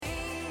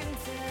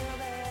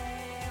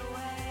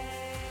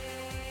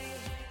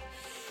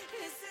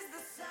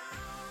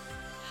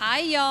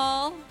Hi,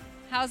 y'all.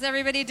 How's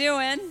everybody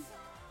doing?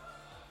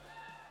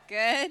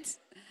 Good.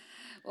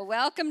 Well,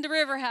 welcome to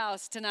River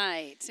House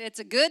tonight. It's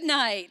a good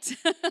night.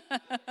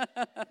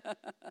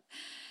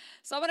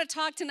 So I want to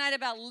talk tonight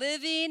about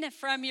living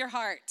from your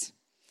heart.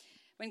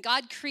 When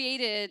God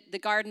created the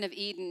Garden of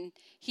Eden,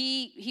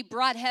 he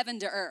brought heaven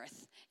to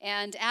earth.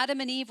 And Adam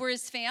and Eve were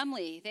his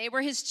family. They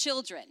were his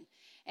children.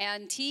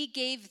 And he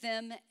gave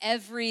them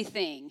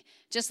everything,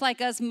 just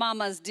like us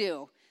mamas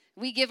do.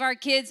 We give our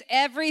kids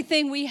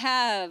everything we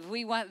have,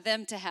 we want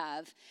them to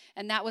have.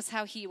 And that was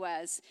how he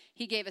was.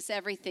 He gave us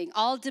everything,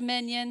 all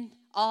dominion,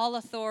 all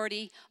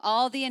authority,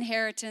 all the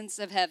inheritance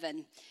of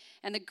heaven.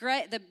 And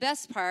the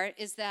best part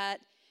is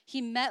that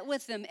he met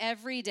with them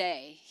every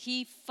day.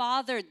 He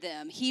fathered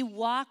them. He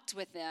walked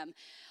with them.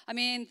 I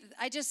mean,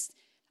 I just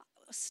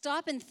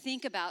stop and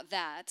think about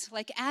that.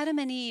 Like Adam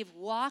and Eve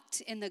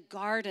walked in the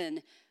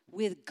garden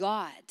with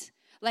God.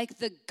 Like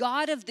the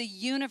God of the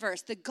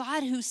universe, the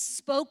God who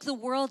spoke the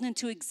world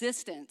into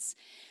existence.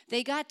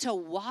 They got to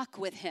walk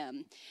with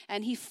him,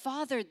 and he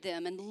fathered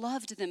them and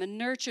loved them and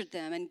nurtured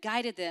them and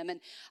guided them. And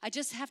I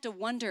just have to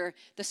wonder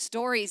the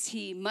stories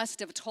he must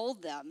have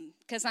told them.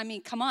 Because, I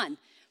mean, come on,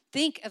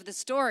 think of the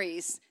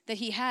stories that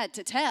he had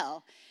to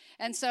tell.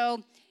 And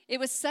so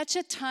it was such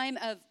a time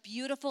of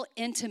beautiful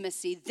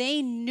intimacy.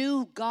 They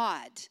knew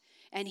God,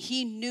 and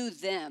he knew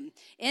them.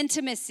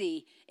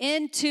 Intimacy,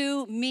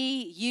 into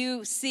me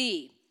you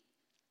see.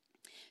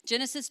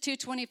 Genesis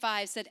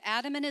 2:25 said,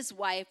 Adam and his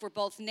wife were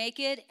both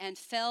naked and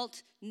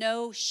felt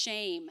no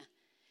shame.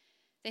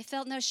 They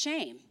felt no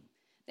shame.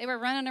 They were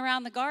running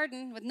around the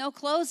garden with no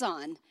clothes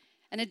on,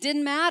 and it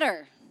didn't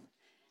matter.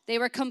 They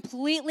were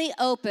completely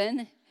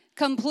open,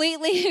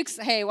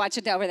 hey, watch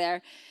it over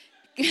there.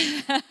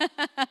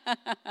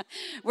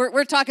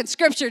 We're talking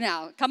scripture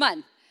now. Come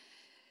on.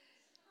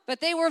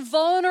 But they were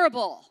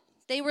vulnerable.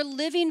 They were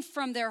living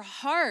from their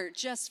heart,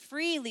 just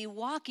freely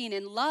walking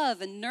in love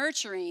and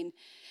nurturing.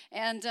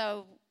 And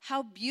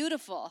how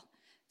beautiful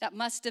that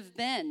must have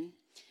been.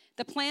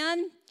 The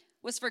plan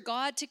was for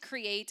God to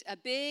create a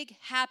big,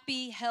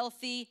 happy,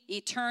 healthy,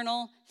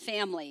 eternal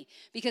family.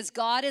 Because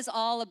God is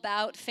all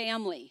about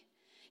family.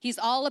 He's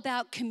all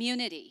about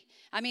community.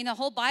 I mean, the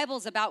whole Bible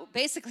is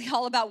basically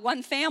all about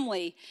one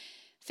family.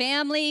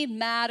 Family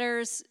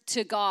matters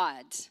to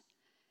God.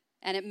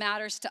 And it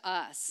matters to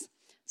us.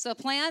 So the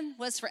plan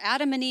was for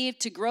Adam and Eve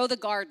to grow the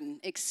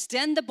garden,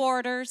 extend the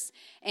borders,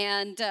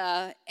 and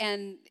the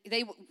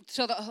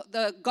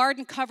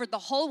garden covered the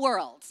whole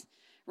world,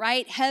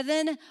 right?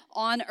 Heaven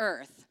on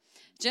earth.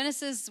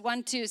 Genesis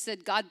 1:2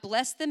 said, God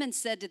blessed them and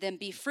said to them,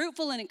 be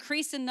fruitful and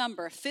increase in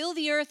number, fill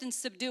the earth and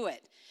subdue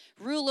it.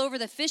 Rule over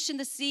the fish in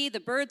the sea, the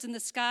birds in the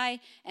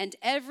sky, and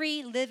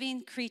every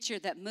living creature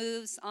that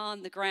moves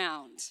on the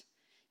ground.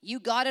 You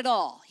got it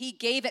all. He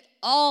gave it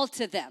all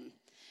to them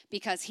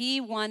because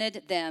he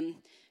wanted them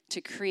to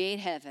create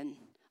heaven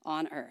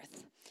on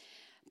earth.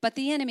 But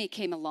the enemy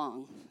came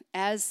along,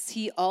 as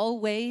he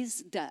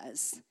always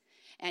does,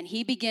 and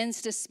he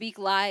begins to speak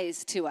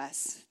lies to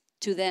us,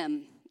 to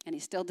them, and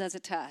he still does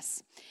it to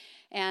us.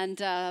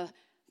 And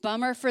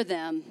bummer for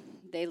them,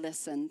 they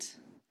listened.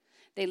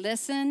 They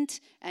listened,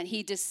 and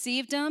he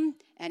deceived them,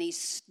 and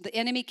the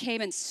enemy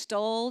came and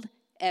stole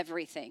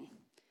everything.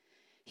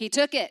 He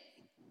took it,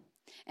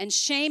 and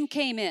shame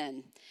came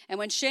in. And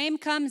when shame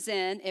comes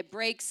in, it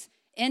breaks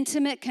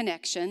intimate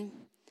connection.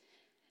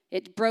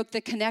 It broke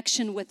the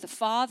connection with the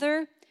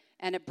Father,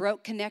 and it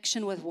broke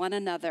connection with one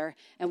another.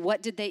 And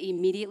what did they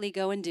immediately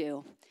go and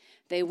do?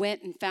 They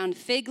went and found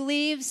fig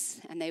leaves,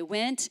 and they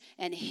went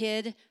and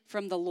hid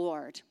from the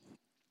Lord.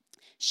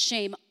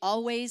 Shame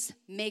always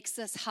makes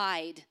us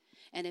hide,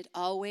 and it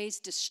always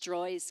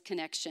destroys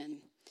connection.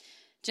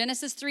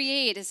 Genesis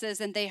 3:8, it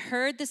says, and they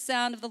heard the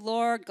sound of the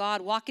Lord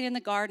God walking in the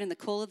garden in the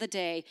cool of the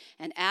day,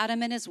 and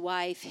Adam and his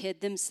wife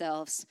hid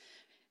themselves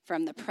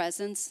from the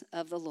presence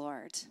of the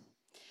Lord.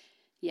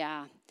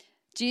 Yeah,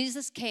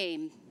 Jesus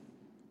came,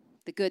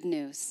 the good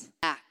news,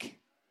 back.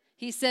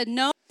 He said,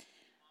 no,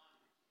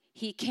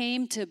 he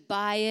came to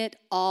buy it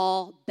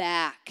all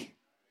back.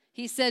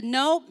 He said,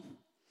 no,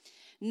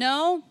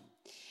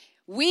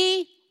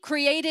 we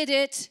created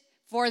it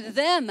for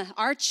them,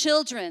 our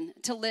children,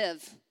 to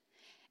live.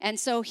 And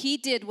so he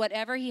did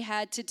whatever he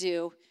had to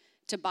do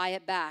to buy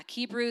it back.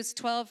 Hebrews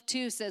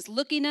 12:2 says,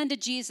 looking unto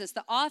Jesus,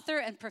 the author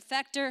and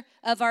perfecter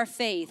of our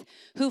faith,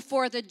 who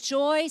for the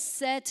joy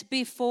set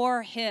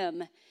before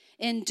him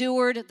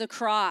endured the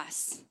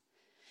cross,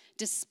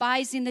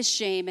 despising the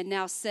shame, and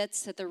now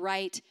sits at the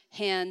right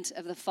hand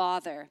of the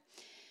Father.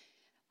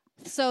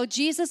 So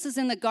Jesus is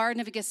in the Garden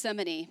of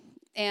Gethsemane,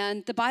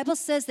 and the Bible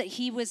says that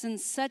he was in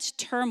such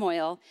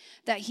turmoil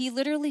that he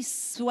literally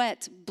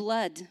sweat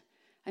blood.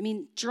 I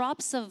mean,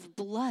 drops of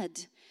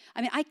blood.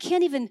 I mean, I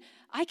can't even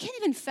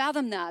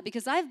fathom that,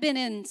 because I've been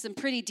in some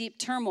pretty deep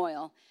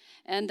turmoil,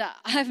 and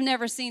I've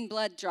never seen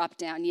blood drop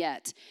down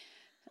yet.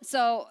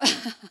 So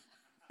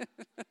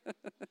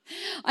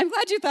I'm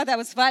glad you thought that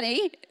was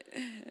funny.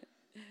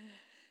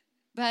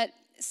 But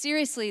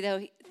seriously,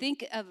 though,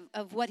 think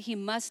of what he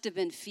must have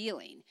been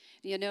feeling,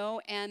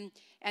 and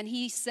And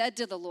he said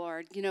to the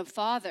Lord,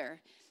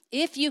 Father,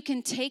 if you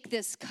can take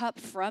this cup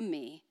from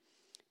me,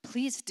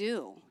 please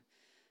do.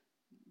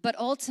 But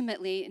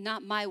ultimately,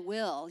 not my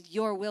will,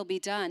 your will be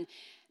done.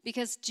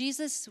 Because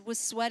Jesus was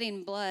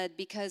sweating blood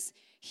because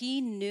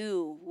he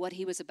knew what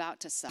he was about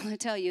to suffer. I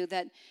tell you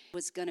that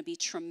was going to be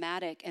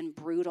traumatic and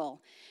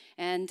brutal.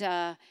 And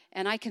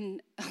I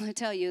can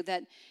tell you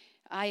that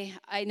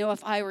I know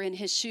if I were in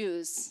his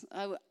shoes,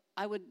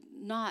 I would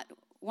not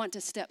want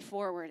to step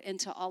forward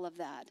into all of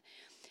that.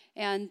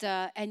 And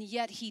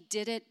yet he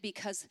did it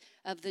because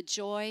of the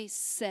joy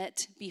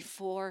set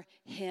before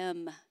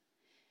him.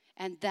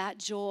 And that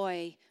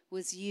joy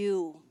was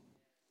you.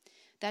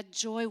 That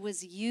joy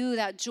was you.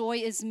 That joy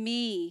is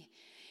me.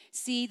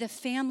 See, the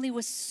family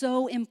was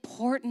so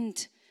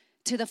important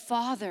to the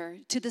Father,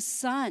 to the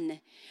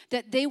Son,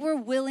 that they were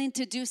willing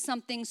to do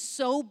something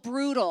so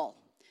brutal,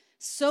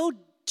 so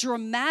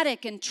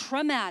dramatic and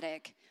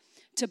traumatic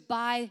to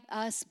buy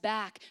us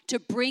back, to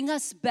bring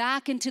us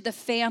back into the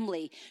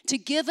family, to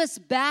give us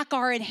back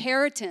our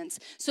inheritance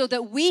so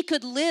that we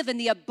could live in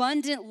the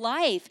abundant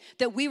life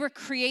that we were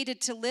created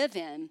to live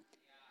in.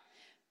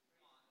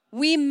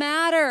 We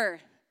matter.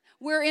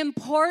 We're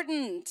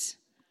important.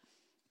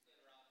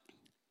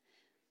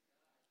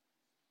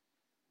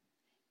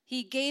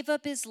 He gave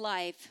up his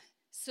life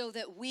so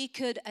that we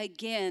could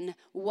again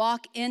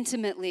walk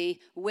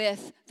intimately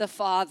with the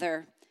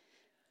Father.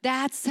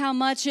 That's how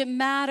much it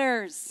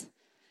matters.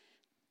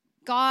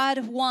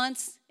 God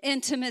wants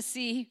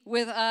intimacy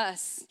with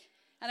us.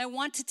 And I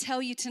want to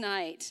tell you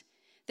tonight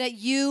that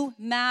you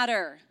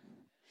matter.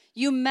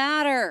 You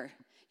matter.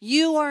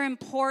 You are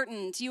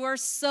important. You are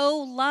so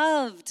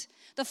loved.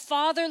 The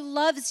Father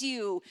loves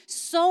you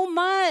so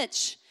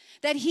much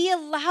that he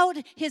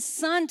allowed his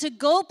Son to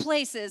go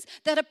places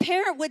that a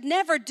parent would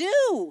never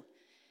do.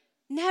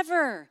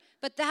 Never.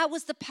 But that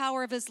was the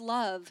power of his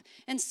love.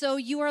 And so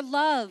you are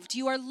loved.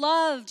 You are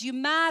loved. You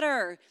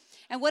matter.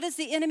 And what does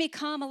the enemy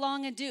come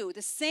along and do?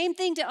 The same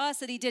thing to us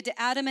that he did to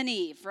Adam and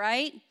Eve,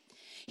 right?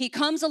 He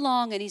comes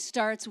along and he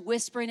starts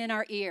whispering in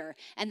our ear.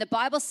 And the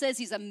Bible says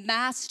he's a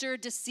master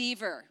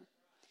deceiver.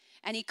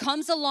 And he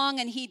comes along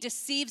and he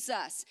deceives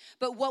us.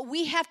 But what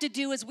we have to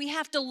do is we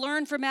have to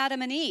learn from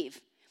Adam and Eve.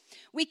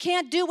 We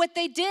can't do what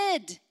they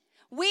did.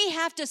 We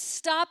have to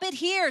stop it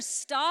here.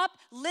 Stop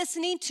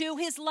listening to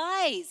his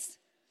lies.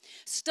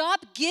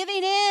 Stop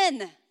giving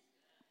in.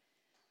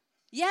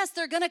 Yes,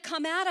 they're going to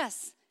come at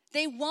us.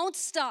 They won't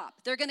stop.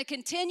 They're going to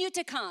continue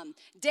to come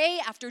day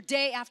after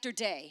day after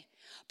day.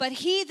 But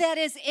he that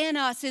is in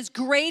us is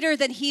greater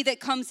than he that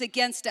comes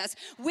against us.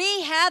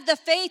 We have the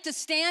faith to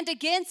stand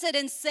against it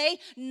and say,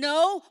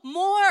 no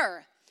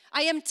more.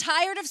 I am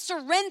tired of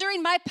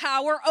surrendering my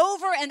power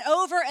over and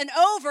over and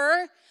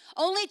over,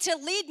 only to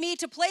lead me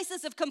to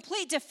places of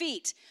complete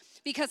defeat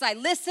because I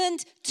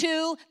listened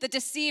to the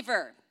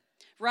deceiver,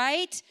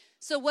 right?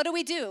 So what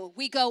do?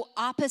 We go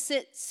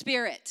opposite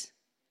spirit.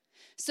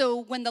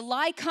 So when the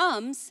lie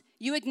comes,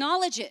 you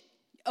acknowledge it.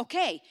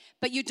 Okay,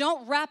 but you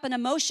don't wrap an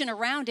emotion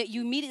around it.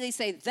 You immediately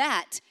say,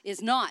 that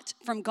is not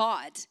from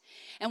God.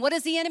 And what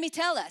does the enemy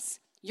tell us?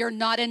 You're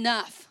not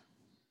enough.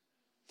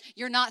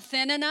 You're not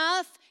thin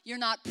enough. You're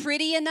not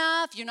pretty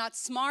enough. You're not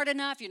smart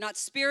enough. You're not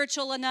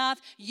spiritual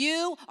enough.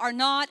 You are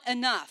not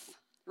enough,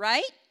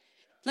 right?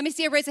 Let me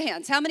see a raise of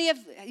hands. How many of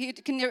you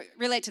can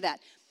relate to that?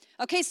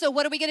 Okay, so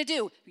what are we going to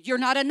do? You're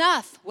not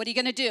enough. What are you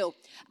going to do?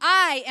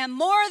 I am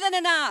more than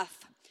enough.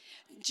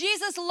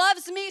 Jesus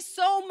loves me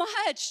so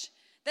much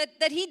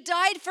that he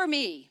died for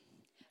me.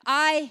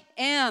 I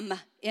am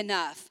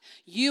enough.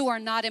 You are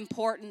not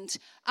important.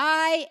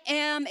 I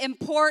am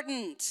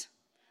important.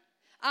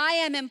 I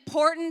am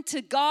important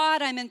to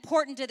God. I'm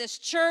important to this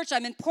church.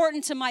 I'm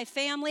important to my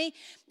family.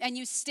 And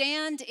you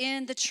stand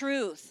in the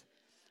truth,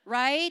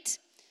 right?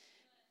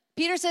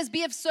 Peter says,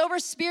 be of sober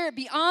spirit,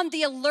 be on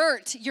the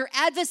alert. Your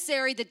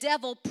adversary, the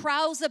devil,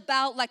 prowls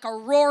about like a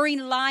roaring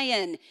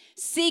lion,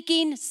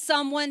 seeking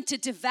someone to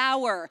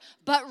devour,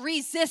 but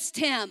resist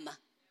him.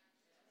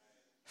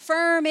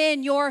 Firm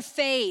in your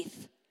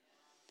faith.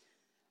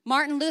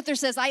 Martin Luther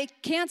says, I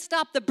can't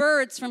stop the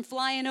birds from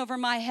flying over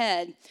my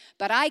head,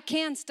 but I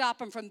can stop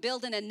them from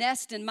building a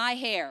nest in my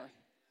hair.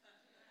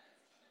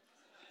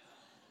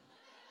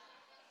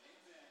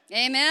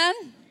 Amen?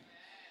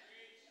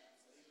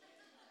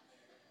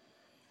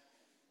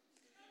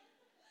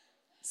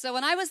 So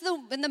when I was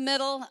in the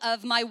middle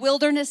of my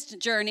wilderness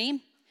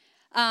journey,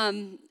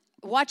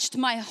 watched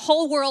my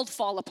whole world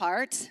fall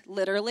apart,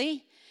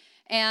 literally,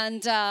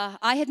 and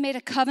I had made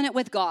a covenant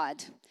with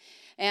God.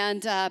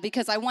 And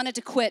because I wanted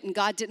to quit and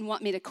God didn't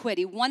want me to quit.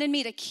 He wanted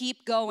me to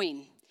keep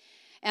going.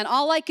 And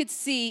all I could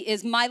see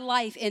is my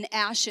life in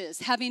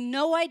ashes, having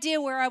no idea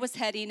where I was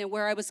heading and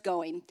where I was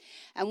going.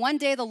 And one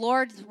day the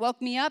Lord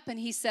woke me up and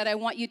he said, I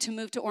want you to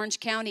move to Orange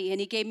County. And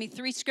he gave me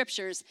 3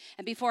 scriptures.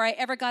 And before I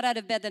ever got out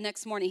of bed the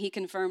next morning, he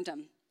confirmed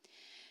them.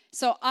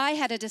 So I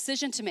had a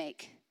decision to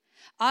make.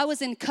 I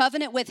was in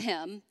covenant with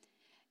him.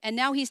 And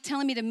now he's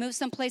telling me to move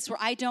someplace where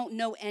I don't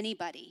know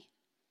anybody.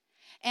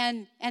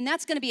 And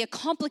that's going to be a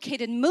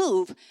complicated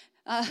move.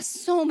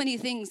 So many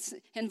things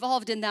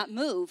involved in that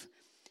move.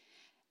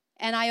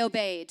 And I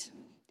obeyed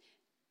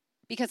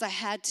because I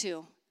had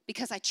to,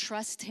 because I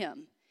trust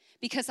him,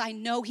 because I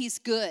know he's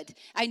good.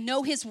 I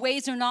know his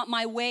ways are not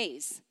my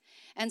ways.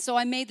 And so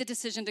I made the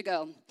decision to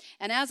go.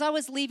 And as I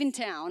was leaving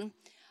town,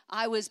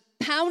 I was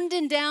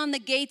pounding down the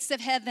gates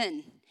of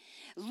heaven.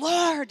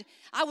 Lord,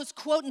 I was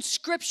quoting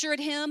scripture at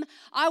him.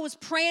 I was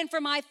praying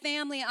for my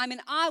family.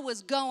 I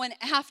was going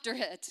after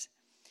it.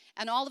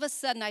 And all of a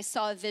sudden, I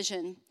saw a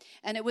vision.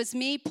 And it was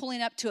me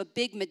pulling up to a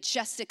big,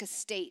 majestic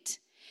estate.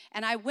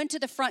 And I went to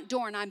the front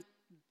door, and I'm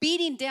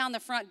beating down the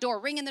front door,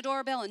 ringing the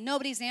doorbell, and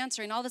nobody's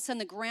answering. All of a sudden,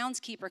 the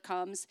groundskeeper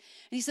comes,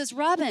 and he says,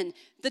 Robin,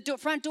 the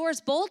front door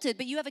is bolted,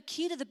 but you have a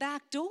key to the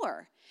back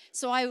door.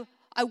 So I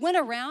went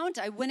around,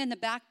 I went in the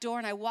back door,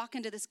 and I walk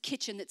into this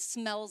kitchen that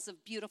smells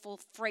of beautiful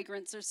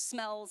fragrance or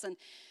smells,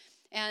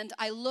 and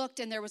I looked,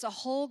 and there was a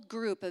whole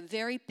group of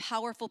very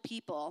powerful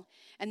people,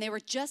 and they were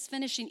just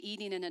finishing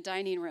eating in a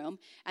dining room,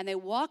 and they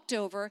walked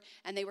over,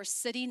 and they were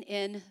sitting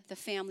in the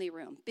family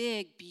room.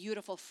 Big,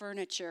 beautiful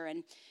furniture,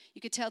 and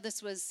you could tell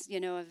this was,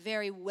 a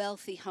very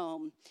wealthy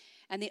home.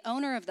 And the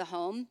owner of the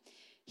home,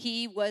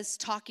 he was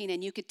talking,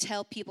 and you could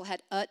tell people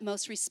had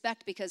utmost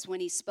respect because when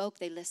he spoke,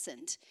 they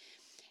listened.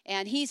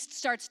 And he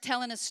starts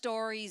telling a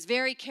story. He's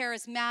very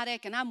charismatic,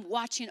 and I'm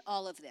watching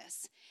all of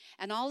this.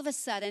 And all of a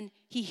sudden,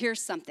 he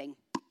hears something.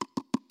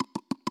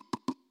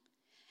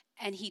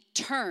 And he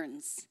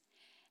turns,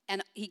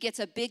 and he gets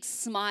a big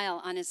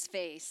smile on his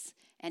face.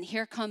 And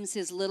here comes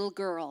his little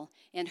girl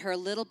in her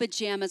little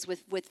pajamas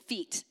with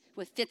fits,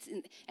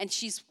 and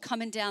she's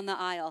coming down the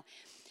aisle.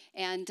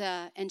 And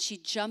she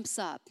jumps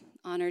up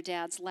on her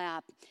dad's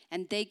lap,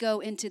 and they go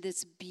into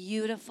this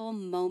beautiful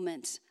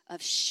moment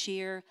of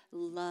sheer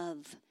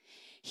love.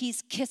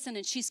 He's kissing,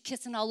 and she's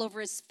kissing all over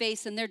his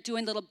face, and they're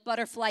doing little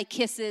butterfly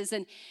kisses,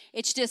 and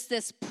it's just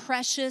this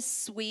precious,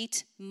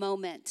 sweet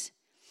moment.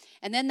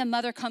 And then the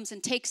mother comes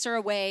and takes her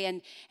away,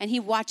 and he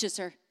watches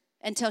her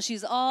until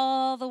she's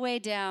all the way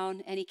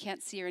down, and he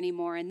can't see her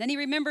anymore. And then he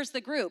remembers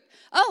the group.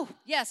 Oh,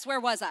 yes, where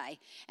was I?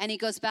 And he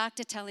goes back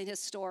to telling his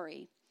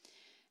story.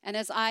 And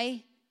as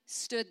I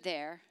stood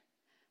there,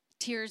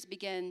 tears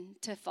began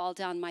to fall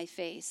down my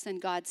face,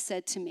 and God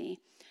said to me,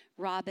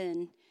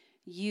 Robin,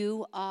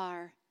 you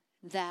are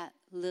that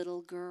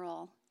little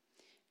girl.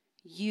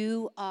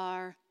 You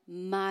are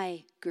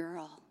my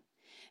girl.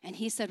 And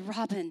he said,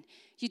 Robin,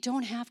 you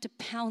don't have to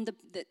pound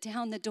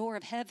down the door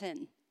of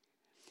heaven.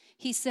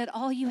 He said,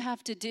 all you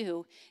have to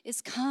do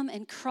is come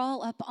and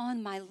crawl up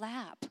on my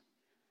lap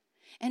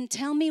and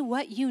tell me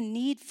what you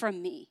need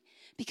from me,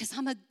 because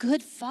I'm a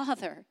good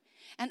father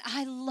and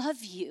I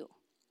love you.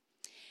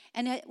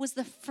 And it was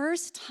the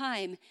first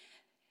time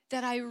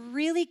that I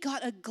really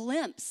got a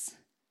glimpse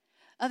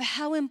of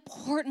how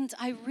important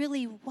I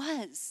really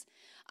was.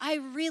 I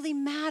really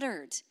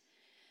mattered.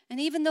 And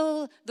even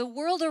though the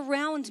world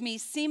around me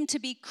seemed to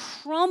be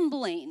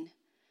crumbling,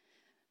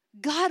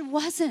 God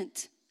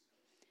wasn't.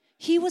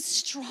 He was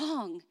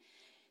strong.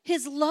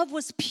 His love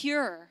was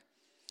pure.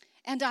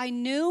 And I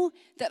knew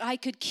that I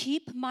could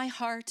keep my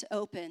heart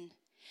open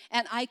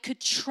and I could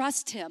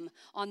trust him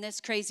on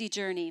this crazy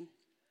journey.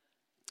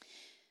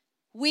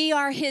 We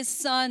are his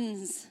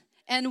sons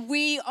and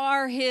we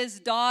are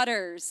his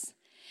daughters.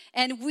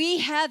 And we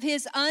have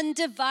his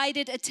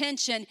undivided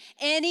attention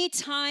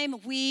anytime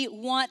we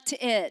want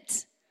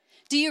it.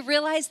 Do you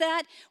realize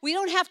that? We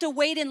don't have to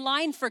wait in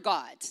line for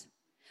God.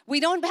 We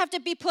don't have to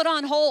be put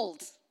on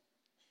hold.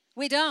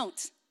 We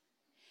don't.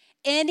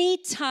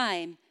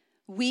 Anytime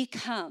we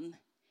come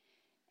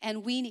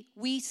and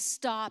we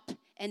stop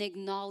and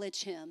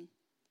acknowledge him,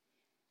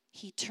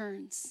 he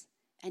turns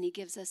and he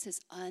gives us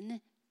his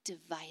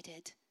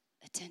undivided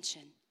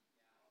attention.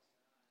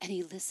 And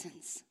he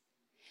listens.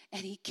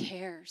 And he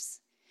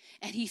cares,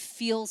 and he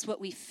feels what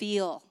we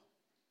feel.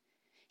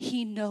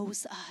 He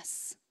knows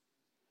us,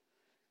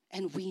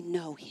 and we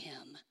know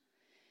him,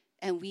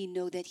 and we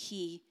know that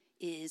he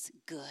is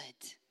good.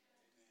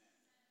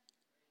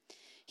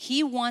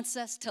 He wants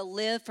us to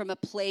live from a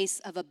place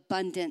of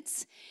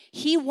abundance.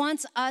 He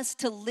wants us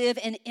to live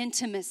in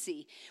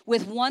intimacy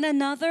with one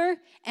another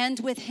and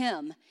with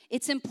him.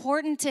 It's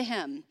important to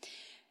him.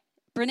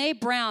 Brene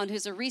Brown,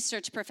 who's a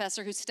research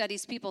professor who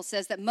studies people,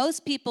 says that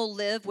most people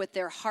live with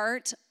their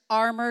heart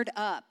armored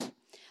up,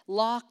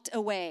 locked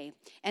away.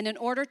 And in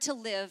order to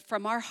live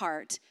from our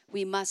heart,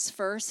 we must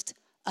first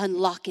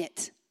unlock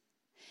it.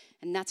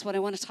 And that's what I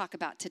want to talk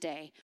about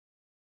today.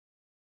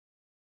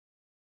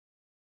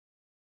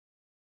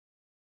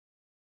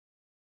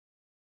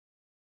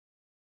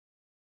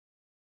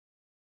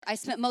 I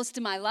spent most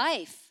of my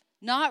life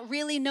not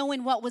really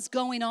knowing what was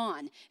going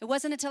on. It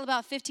wasn't until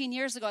about 15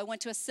 years ago I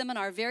went to a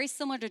seminar very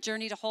similar to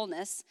Journey to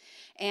Wholeness,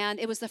 and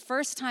it was the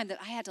first time that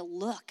I had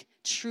to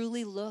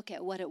truly look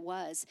at what it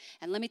was.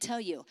 And let me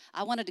tell you,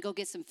 I wanted to go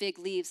get some fig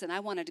leaves, and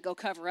I wanted to go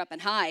cover up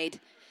and hide.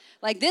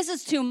 Like, this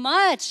is too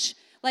much.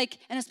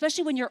 And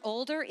especially when you're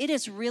older, it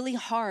is really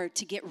hard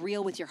to get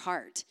real with your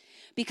heart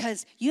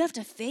because you have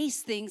to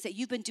face things that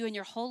you've been doing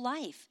your whole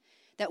life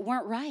that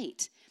weren't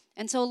right.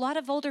 And so a lot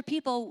of older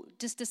people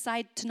just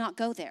decide to not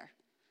go there.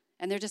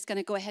 And they're just going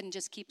to go ahead and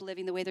just keep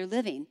living the way they're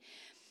living.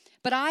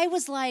 But I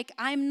was like,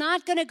 I'm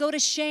not going to go to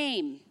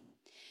shame.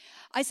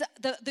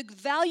 The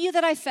value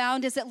that I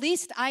found is at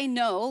least I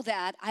know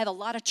that I have a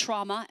lot of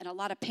trauma and a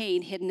lot of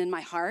pain hidden in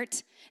my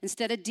heart.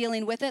 Instead of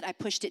dealing with it, I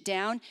pushed it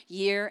down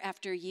year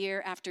after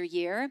year after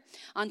year.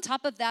 On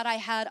top of that, I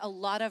had a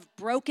lot of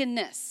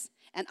brokenness,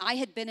 and I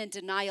had been in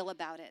denial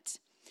about it.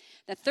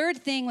 The third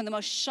thing, one of the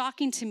most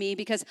shocking to me,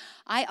 because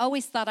I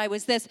always thought I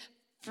was this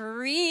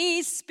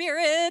free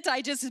spirit.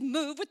 I just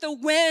move with the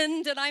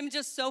wind, and I'm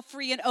just so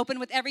free and open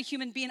with every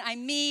human being I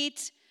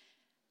meet.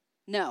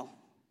 No,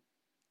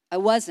 I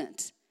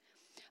wasn't.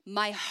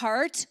 My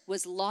heart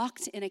was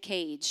locked in a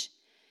cage,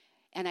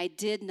 and I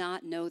did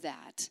not know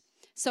that.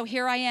 So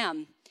here I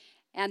am,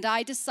 and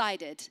I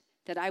decided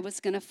that I was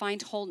going to find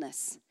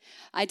wholeness.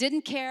 I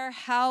didn't care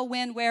how,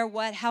 when, where,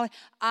 what, how.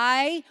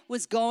 I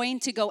was going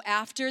to go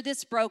after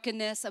this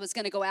brokenness. I was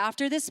going to go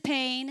after this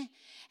pain,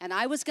 and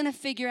I was going to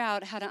figure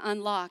out how to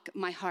unlock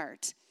my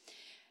heart.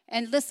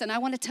 And listen, I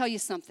want to tell you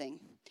something.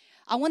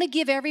 I want to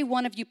give every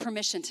one of you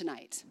permission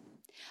tonight.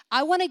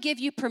 I want to give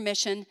you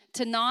permission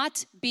to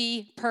not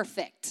be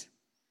perfect.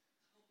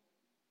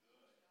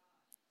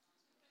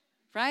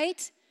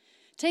 Right?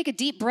 Take a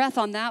deep breath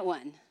on that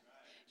one.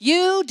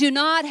 You do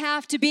not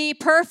have to be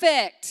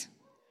perfect.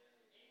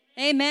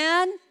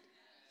 Amen?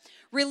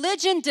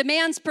 Religion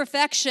demands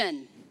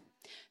perfection.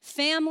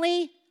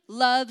 Family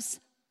loves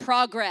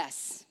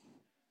progress.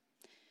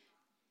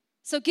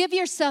 So give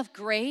yourself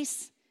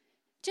grace.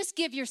 Just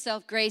give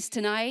yourself grace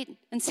tonight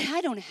and say,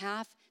 I don't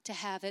have to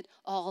have it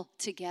all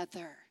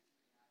together.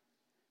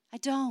 I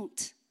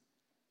don't.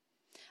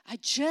 I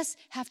just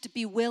have to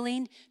be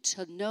willing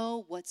to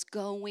know what's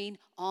going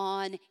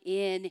on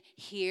in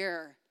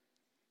here.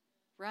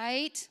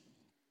 Right?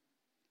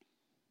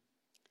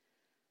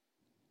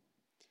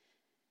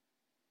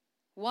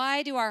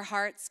 Why do our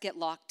hearts get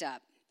locked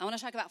up? I want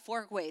to talk about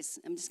 4 ways.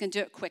 I'm just going to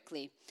do it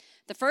quickly.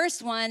 The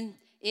first one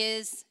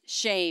is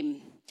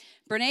shame.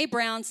 Brene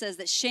Brown says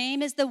that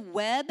shame is the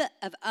web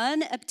of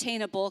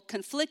unobtainable,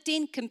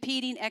 conflicting,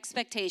 competing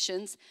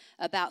expectations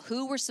about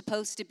who we're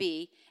supposed to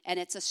be, and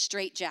it's a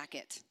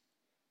straitjacket.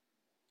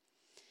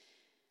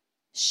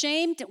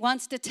 Shame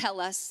wants to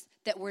tell us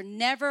that we're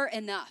never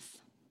enough.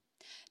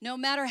 No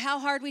matter how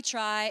hard we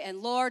try, and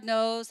Lord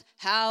knows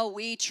how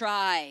we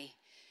try.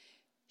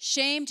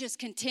 Shame just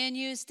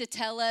continues to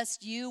tell us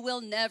you will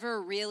never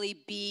really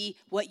be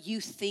what you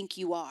think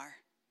you are.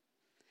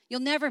 You'll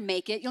never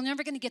make it. You're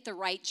never going to get the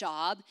right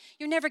job.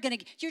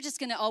 You're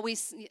just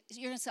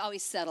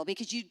always settle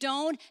because you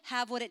don't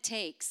have what it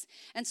takes.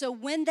 And so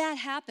when that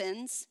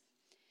happens,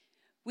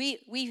 we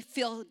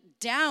feel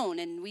down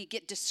and we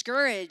get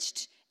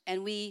discouraged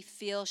and we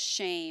feel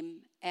shame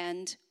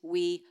and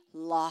we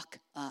lock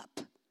up.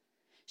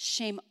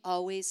 Shame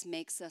always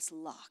makes us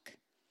lock.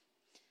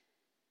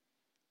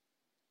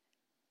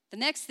 The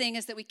next thing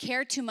is that we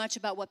care too much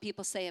about what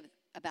people say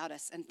about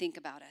us and think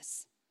about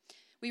us.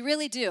 We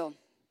really do.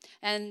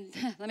 And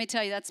let me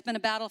tell you, that's been a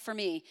battle for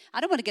me. I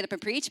don't want to get up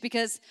and preach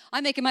because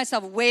I'm making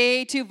myself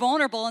way too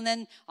vulnerable and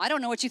then I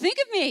don't know what you think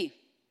of me.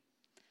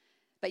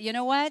 But you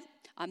know what?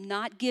 I'm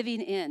not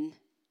giving in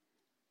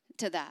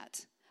to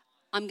that.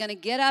 I'm going to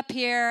get up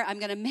here. I'm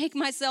going to make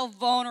myself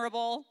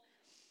vulnerable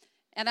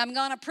and I'm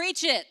going to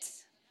preach it.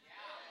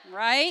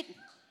 Right?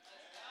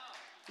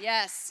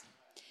 Yes.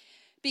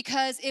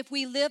 Because if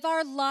we live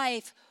our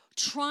life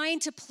trying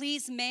to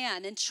please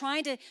man and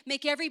trying to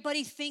make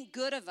everybody think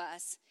good of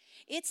us,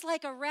 it's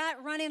like a rat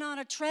running on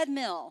a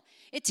treadmill.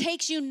 It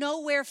takes you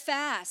nowhere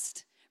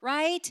fast,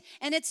 right?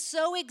 And it's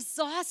so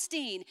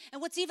exhausting.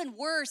 And what's even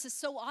worse is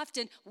so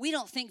often we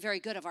don't think very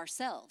good of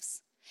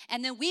ourselves.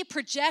 And then we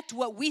project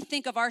what we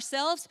think of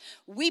ourselves.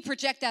 We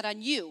project that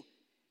on you.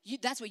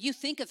 That's what you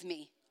think of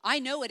me. I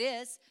know it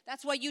is.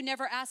 That's why you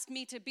never asked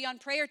me to be on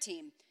prayer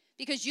team.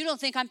 Because you don't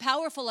think I'm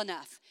powerful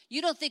enough.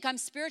 You don't think I'm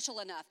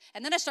spiritual enough.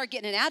 And then I start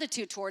getting an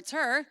attitude towards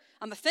her.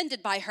 I'm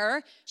offended by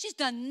her. She's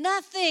done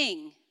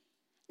nothing.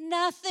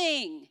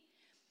 Nothing.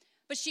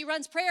 But she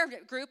runs prayer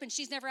group and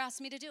she's never asked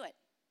me to do it.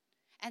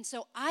 And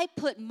so I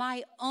put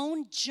my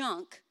own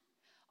junk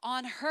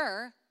on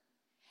her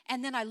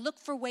and then I look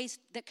for ways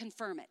that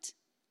confirm it.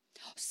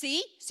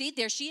 See,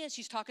 there she is.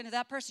 She's talking to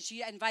that person.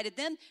 She invited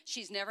them.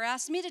 She's never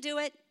asked me to do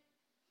it.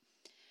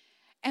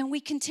 And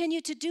we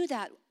continue to do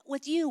that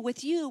with you.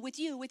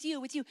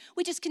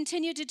 We just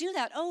continue to do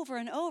that over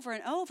and over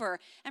and over.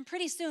 And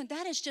pretty soon,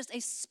 that is just a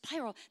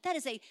spiral. That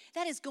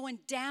is going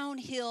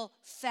downhill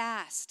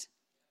fast.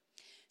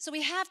 So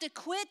we have to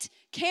quit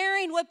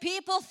caring what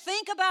people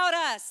think about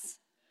us.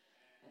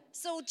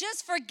 So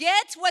just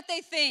forget what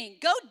they think.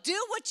 Go do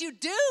what you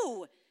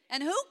do.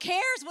 And who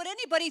cares what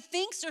anybody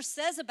thinks or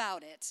says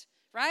about it,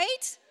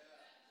 right?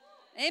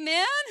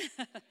 Amen?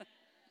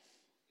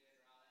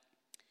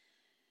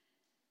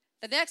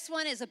 The next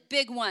one is a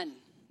big one,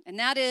 and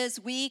that is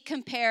we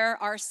compare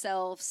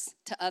ourselves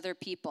to other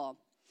people.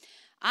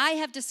 I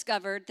have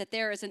discovered that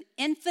there is an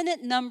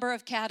infinite number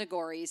of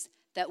categories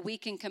that we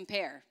can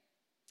compare.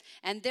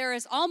 And there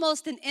is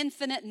almost an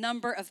infinite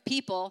number of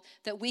people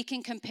that we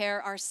can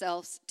compare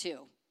ourselves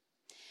to.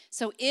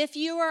 So if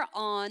you are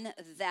on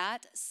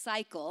that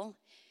cycle,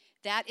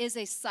 that is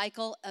a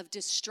cycle of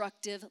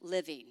destructive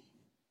living.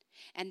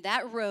 And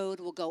that road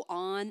will go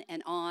on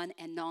and on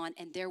and on,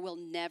 and there will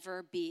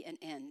never be an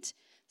end.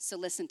 So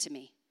listen to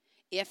me.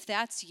 If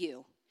that's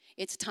you,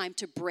 it's time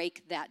to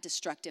break that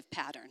destructive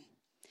pattern.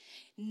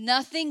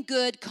 Nothing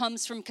good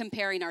comes from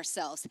comparing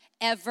ourselves,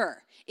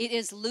 ever. It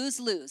is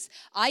lose-lose.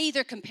 I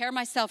either compare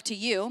myself to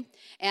you,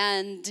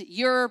 and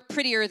you're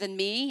prettier than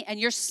me, and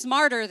you're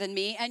smarter than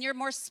me, and you're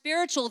more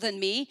spiritual than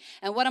me,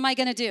 and what am I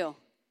going to do?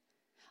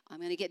 I'm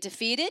going to get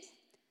defeated.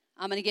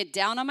 I'm going to get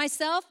down on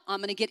myself. I'm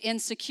going to get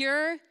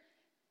insecure,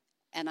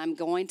 and I'm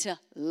going to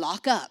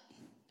lock up,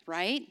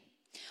 right?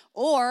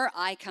 Or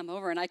I come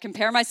over and I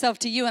compare myself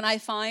to you, and I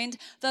find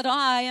that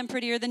I am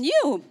prettier than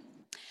you.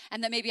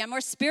 And that maybe I'm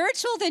more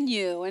spiritual than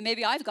you, and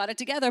maybe I've got it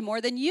together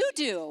more than you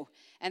do.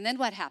 And then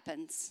what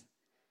happens?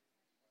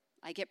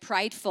 I get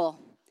prideful.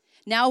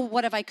 Now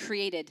what have I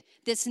created?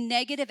 This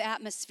negative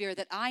atmosphere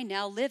that I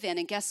now live in.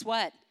 And guess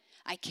what?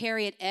 I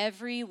carry it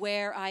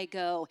everywhere I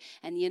go.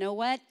 And you know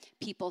what?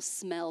 People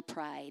smell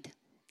pride.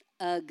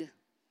 Ugh.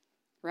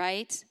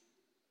 Right?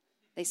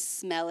 They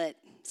smell it,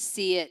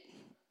 see it,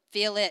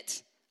 feel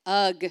it.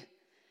 Ugh.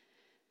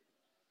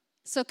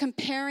 So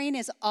comparing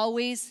is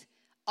always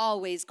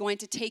going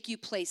to take you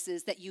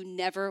places that you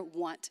never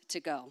want to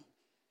go.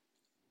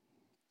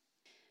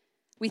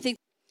 We think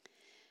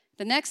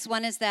the next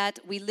one is that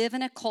we live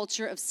in a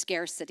culture of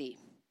scarcity.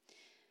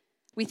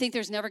 We think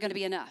there's never going to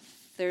be enough.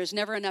 There's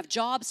never enough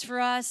jobs for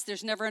us.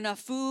 There's never enough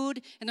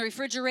food in the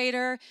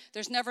refrigerator.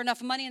 There's never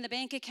enough money in the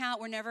bank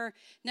account. We're never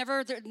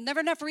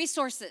enough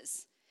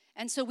resources.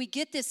 And so we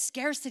get this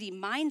scarcity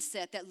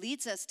mindset that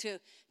leads us to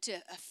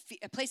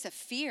a place of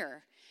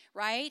fear.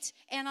 Right?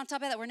 And on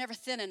top of that, we're never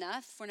thin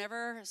enough. We're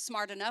never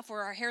smart enough.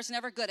 Our hair's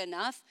never good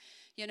enough.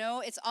 You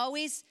know, it's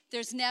always,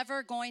 there's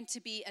never going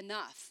to be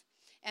enough.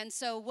 And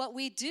so what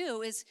we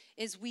do is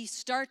we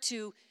start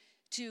to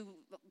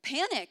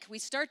panic. We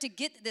start to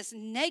get this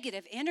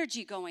negative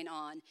energy going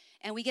on,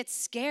 and we get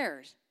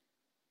scared.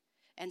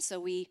 And so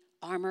we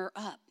armor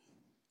up,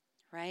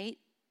 right?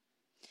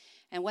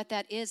 And what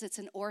that is, it's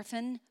an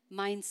orphan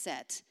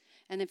mindset.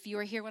 And if you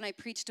were here when I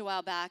preached a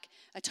while back,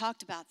 I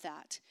talked about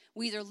that.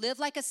 We either live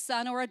like a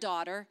son or a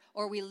daughter,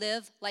 or we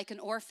live like an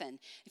orphan.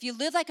 If you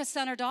live like a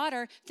son or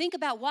daughter, think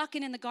about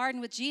walking in the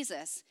garden with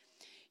Jesus.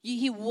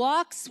 He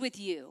walks with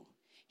you.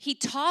 He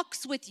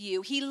talks with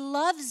you. He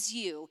loves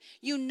you.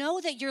 You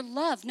know that you're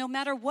loved no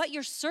matter what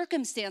your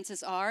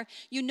circumstances are.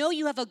 You know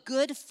you have a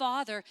good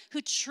Father who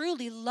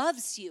truly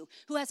loves you,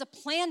 who has a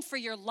plan for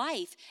your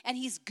life, and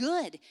He's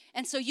good.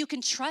 And so you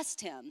can trust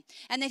Him.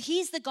 And that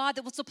He's the God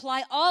that will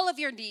supply all of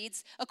your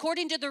needs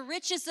according to the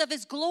riches of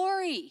His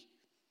glory.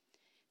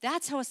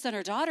 That's how a son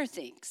or daughter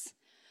thinks.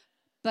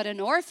 But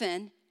an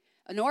orphan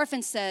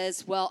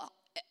says, well,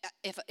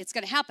 if it's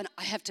going to happen,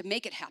 I have to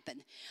make it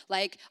happen.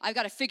 Like, I've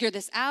got to figure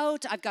this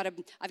out. I've got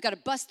to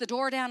bust the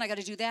door down. I got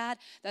to do that.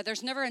 That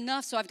there's never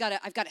enough, so I've got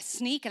to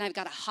sneak and I've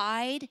got to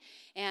hide,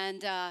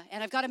 and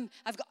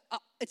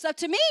it's up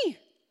to me.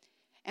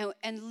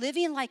 And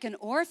living like an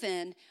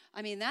orphan,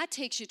 I mean, that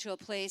takes you to a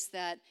place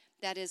that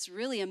is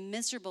really a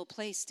miserable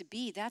place to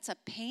be. That's a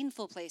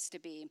painful place to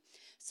be.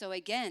 So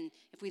again,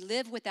 if we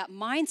live with that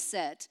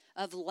mindset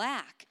of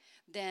lack,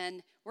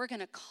 then we're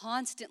going to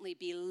constantly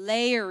be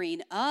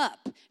layering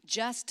up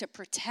just to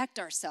protect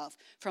ourselves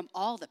from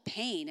all the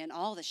pain and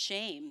all the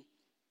shame.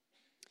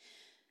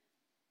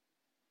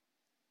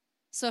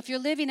 So if you're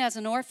living as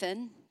an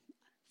orphan,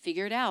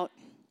 figure it out.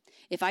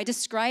 If I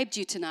described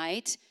you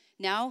tonight,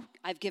 now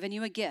I've given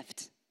you a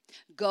gift.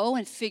 Go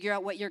and figure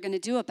out what you're going to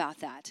do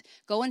about that.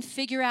 Go and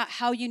figure out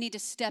how you need to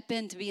step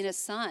into being a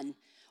son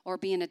or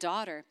being a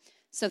daughter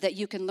so that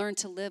you can learn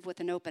to live with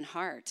an open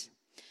heart.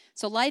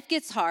 So life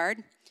gets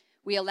hard.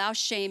 We allow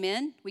shame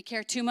in. We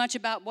care too much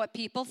about what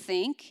people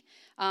think.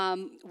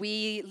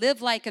 We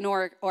live like an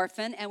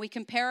orphan, and we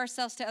compare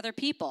ourselves to other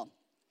people.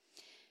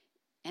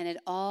 And it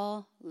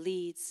all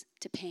leads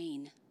to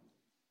pain.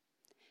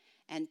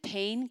 And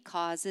pain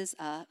causes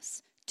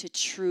us to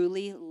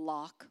truly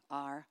lock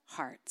our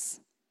hearts.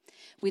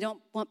 We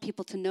don't want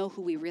people to know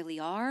who we really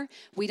are.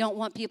 We don't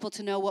want people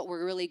to know what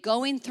we're really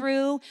going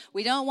through.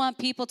 We don't want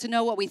people to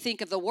know what we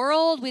think of the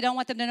world. We don't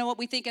want them to know what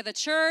we think of the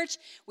church.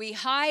 We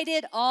hide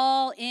it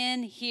all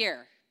in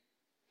here.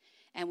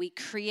 And we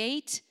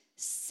create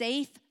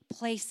safe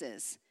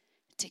places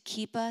to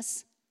keep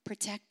us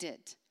protected.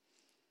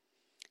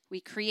 We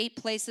create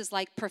places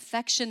like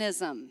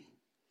perfectionism,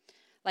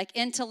 like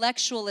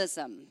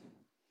intellectualism,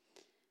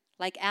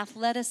 like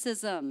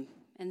athleticism,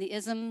 and the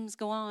isms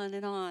go on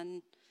and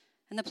on.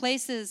 And the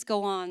places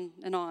go on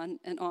and on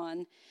and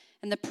on.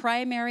 And the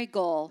primary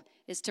goal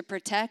is to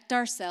protect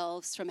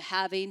ourselves from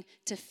having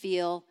to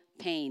feel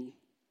pain.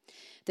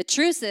 The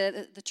truth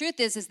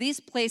is these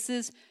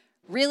places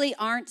really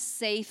aren't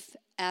safe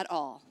at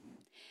all.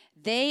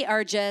 They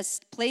are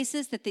just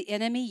places that the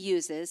enemy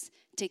uses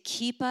to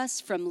keep us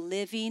from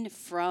living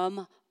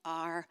from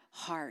our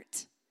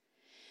heart.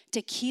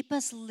 to keep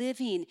us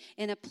living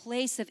in a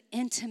place of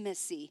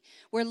intimacy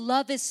where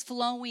love is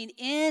flowing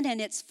in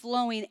and it's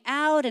flowing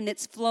out and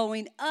it's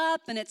flowing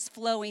up and it's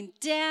flowing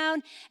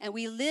down. And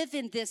we live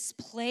in this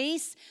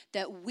place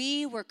that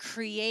we were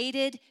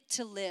created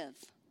to live.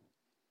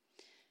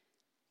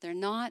 They're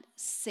not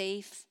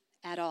safe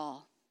at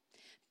all.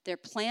 They're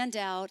planned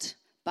out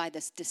by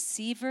this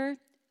deceiver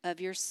of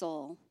your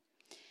soul.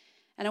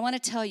 And I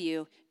want to tell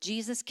you,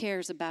 Jesus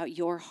cares about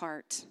your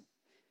heart.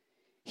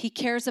 He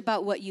cares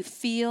about what you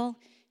feel.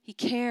 He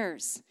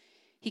cares.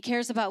 He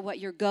cares about what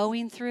you're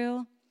going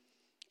through.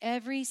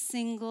 Every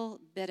single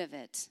bit of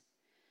it.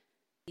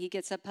 He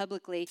gets up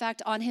publicly. In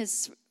fact, on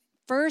his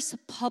first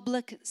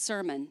public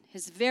sermon,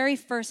 his very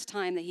first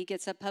time that he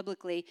gets up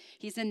publicly,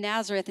 he's in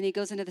Nazareth and he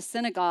goes into the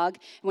synagogue.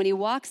 And when he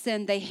walks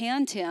in, they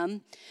hand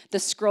him the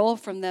scroll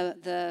from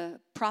the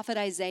prophet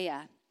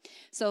Isaiah.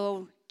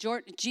 So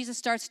Jesus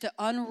starts to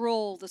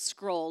unroll the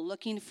scroll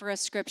looking for a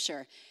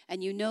scripture.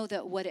 And you know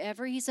that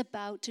whatever he's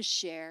about to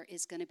share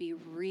is going to be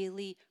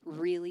really,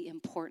 really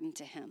important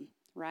to him,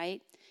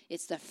 right?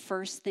 It's the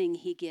first thing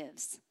he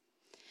gives.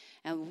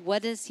 And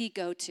what does he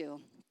go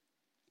to?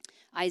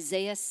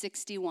 Isaiah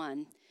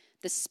 61.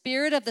 The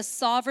Spirit of the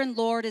sovereign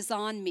Lord is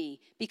on me,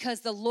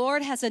 because the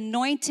Lord has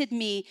anointed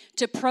me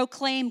to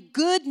proclaim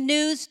good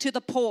news to the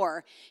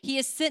poor. He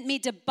has sent me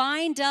to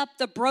bind up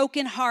the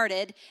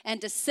brokenhearted and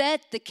to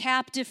set the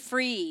captive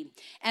free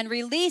and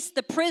release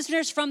the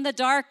prisoners from the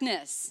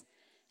darkness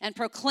and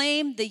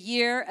proclaim the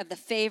year of the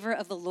favor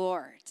of the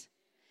Lord.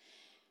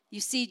 You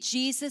see,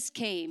 Jesus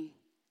came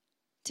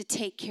to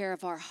take care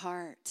of our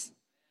heart.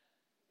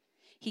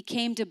 He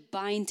came to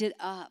bind it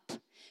up,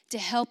 to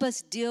help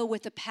us deal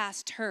with the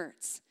past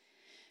hurts,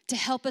 to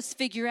help us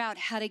figure out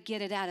how to get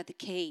it out of the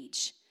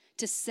cage,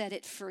 to set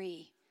it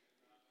free,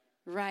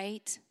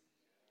 right?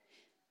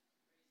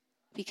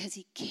 Because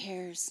he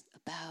cares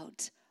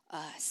about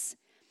us.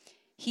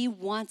 He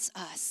wants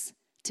us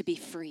to be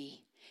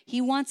free.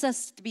 He wants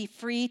us to be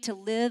free to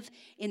live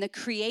in the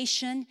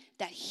creation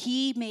that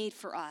he made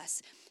for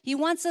us. He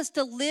wants us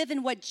to live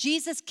in what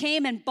Jesus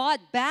came and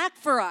bought back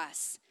for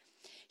us.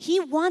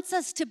 He wants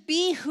us to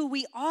be who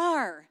we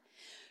are.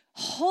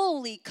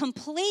 Wholly,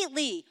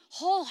 completely,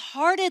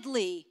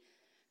 wholeheartedly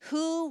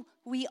who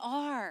we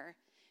are,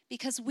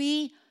 because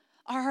we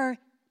are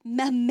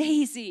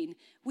amazing.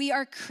 We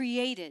are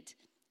created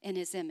in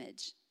his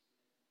image.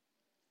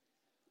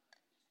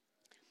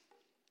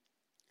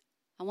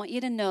 I want you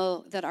to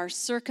know that our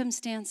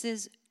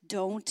circumstances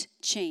don't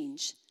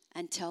change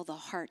until the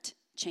heart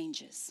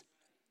changes.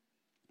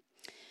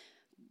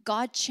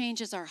 God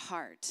changes our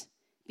heart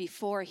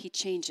before he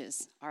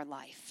changes our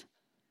life.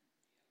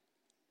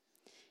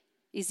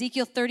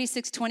 Ezekiel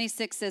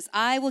 36:26 says,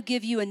 I will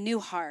give you a new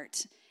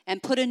heart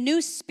and put a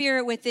new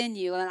spirit within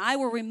you, and I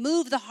will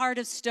remove the heart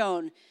of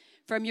stone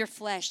from your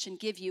flesh and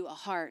give you a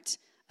heart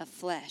of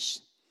flesh.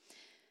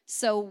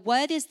 So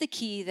what is the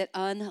key that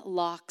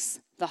unlocks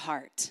the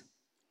heart?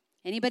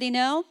 Anybody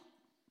know?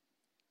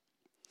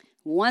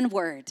 One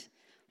word.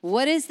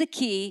 What is the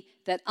key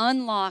that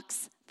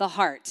unlocks the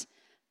heart?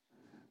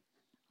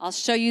 I'll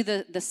show you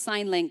the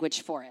sign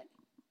language for it.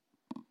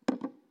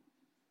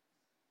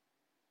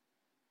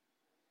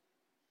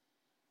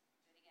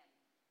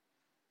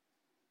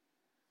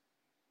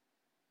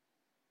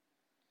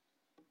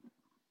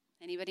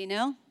 Anybody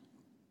know?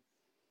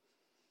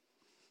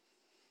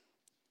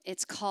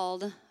 It's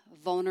called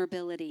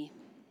vulnerability.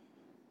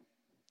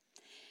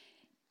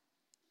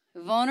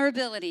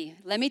 Vulnerability.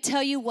 Let me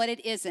tell you what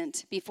it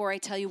isn't before I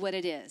tell you what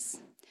it is.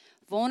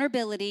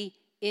 Vulnerability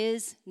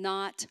is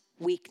not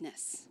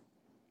weakness.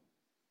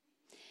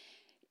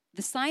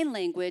 The sign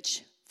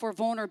language for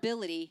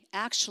vulnerability,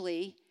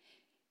 actually,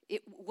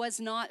 it was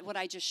not what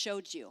I just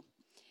showed you.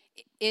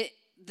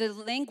 The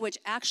language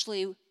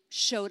actually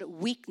showed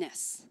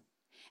weakness.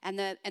 And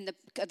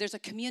there's a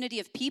community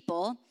of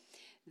people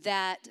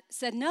that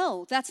said,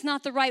 no, that's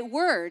not the right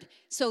word.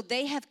 So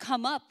they have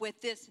come up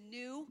with this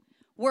new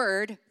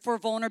word for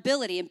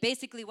vulnerability. And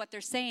basically what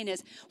they're saying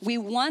is, we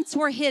once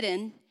were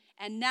hidden,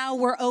 and now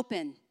we're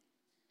open.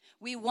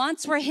 We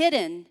once were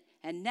hidden,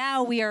 and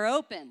now we are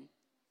open.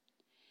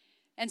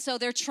 And so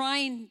they're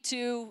trying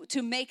to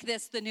make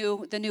this the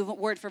new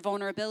word for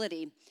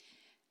vulnerability.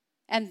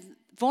 And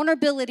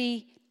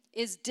vulnerability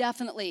is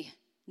definitely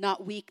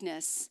not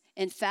weakness.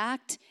 In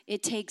fact,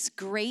 it takes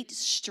great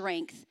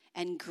strength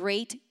and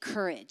great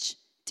courage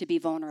to be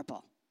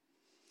vulnerable.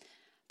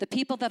 The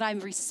people that I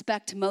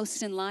respect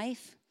most in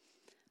life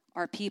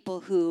are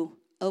people who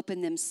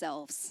open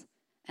themselves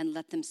and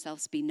let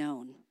themselves be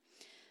known.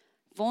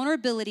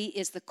 Vulnerability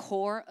is the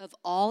core of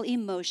all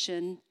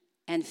emotion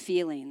and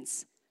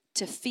feelings.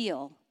 To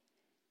feel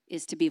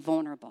is to be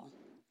vulnerable.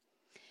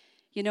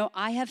 You know,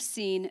 I have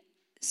seen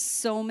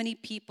so many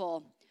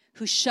people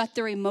who shut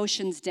their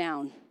emotions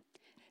down.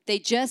 They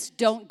just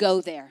don't go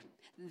there.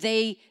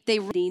 They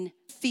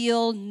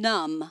feel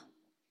numb,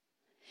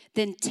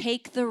 then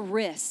take the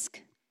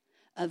risk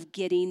of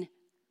getting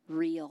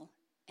real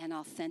and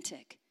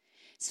authentic.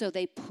 So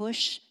they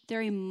push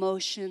their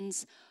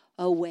emotions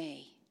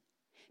away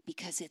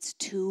because it's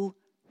too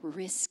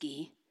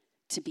risky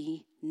to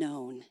be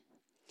known.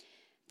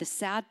 The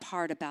sad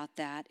part about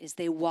that is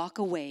they walk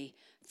away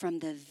from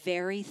the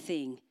very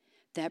thing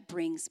that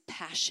brings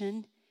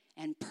passion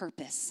and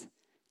purpose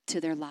to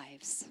their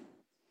lives.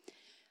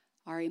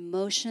 Our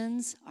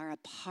emotions are a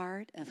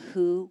part of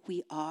who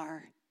we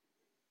are.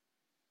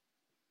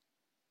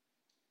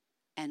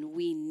 And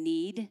we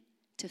need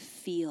to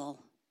feel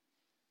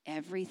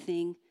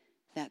everything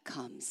that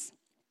comes.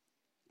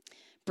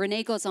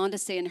 Brene goes on to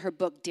say in her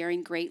book,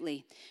 Daring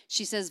Greatly,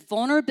 she says,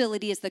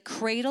 vulnerability is the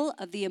cradle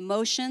of the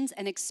emotions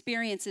and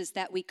experiences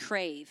that we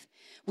crave.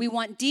 We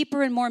want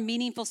deeper and more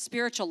meaningful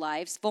spiritual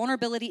lives.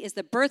 Vulnerability is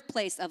the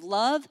birthplace of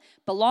love,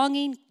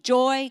 belonging,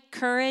 joy,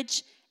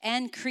 courage,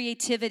 and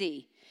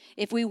creativity.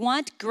 If we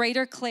want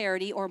greater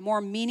clarity or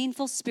more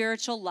meaningful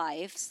spiritual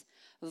lives,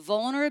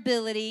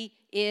 vulnerability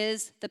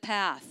is the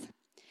path.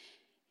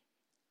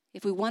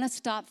 If we want to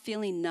stop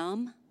feeling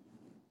numb,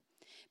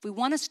 if we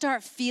want to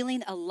start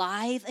feeling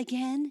alive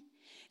again,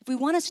 if we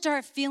want to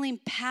start feeling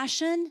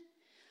passion,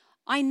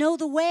 I know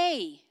the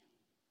way.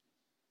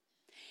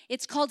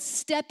 It's called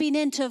stepping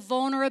into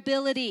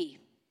vulnerability.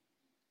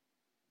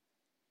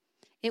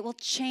 It will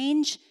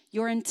change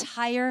your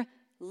entire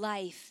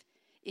life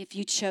if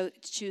you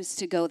choose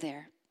to go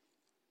there.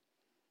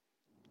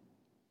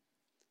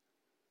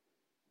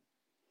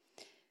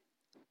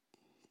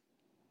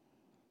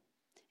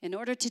 In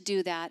order to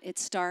do that, it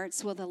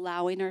starts with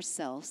allowing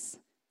ourselves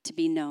to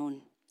be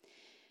known.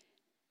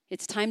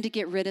 It's time to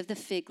get rid of the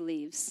fig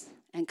leaves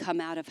and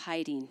come out of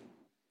hiding.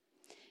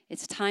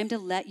 It's time to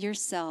let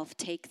yourself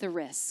take the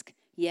risk.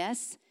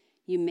 Yes,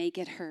 you may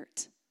get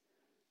hurt,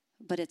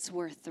 but it's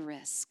worth the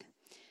risk.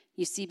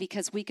 You see,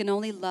 because we can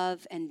only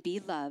love and be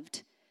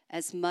loved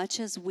as much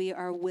as we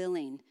are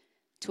willing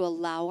to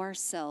allow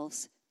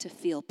ourselves to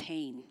feel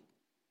pain.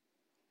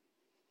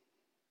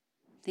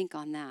 Think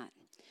on that.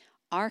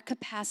 Our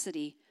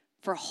capacity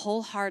for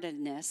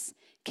wholeheartedness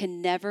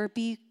can never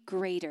be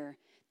greater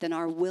than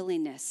our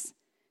willingness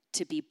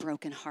to be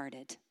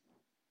brokenhearted.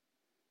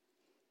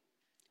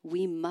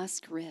 We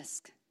must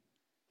risk,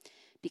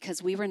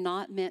 because we were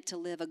not meant to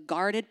live a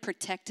guarded,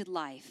 protected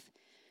life.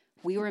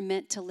 We were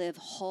meant to live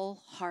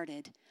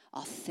wholehearted,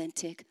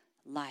 authentic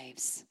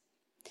lives.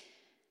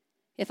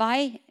 If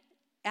I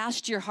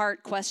asked your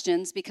heart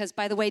questions, because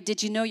by the way,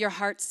 did you know your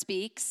heart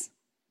speaks?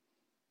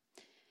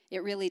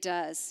 It really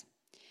does.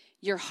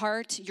 Your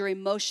heart, your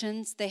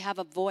emotions, they have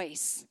a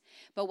voice.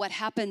 But what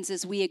happens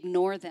is we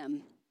ignore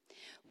them.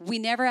 We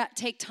never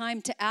take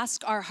time to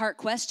ask our heart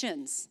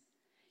questions.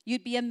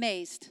 You'd be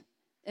amazed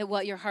at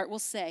what your heart will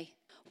say.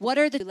 What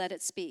are the, let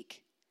it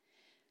speak.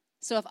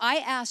 So if I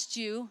asked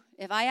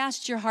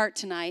your heart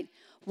tonight,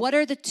 what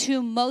are the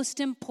two most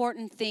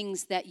important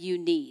things that you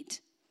need?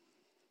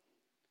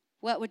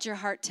 What would your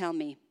heart tell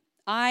me?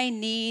 I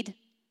need,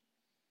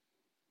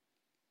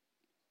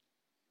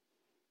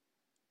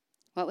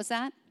 what was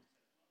that?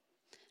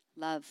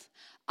 Love.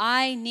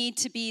 I need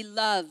to be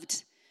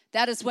loved.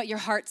 That is what your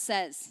heart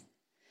says.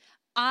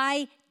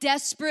 I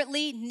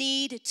desperately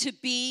need to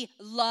be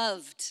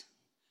loved.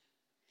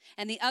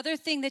 And the other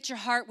thing that your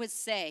heart would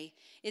say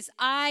is,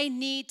 I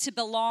need to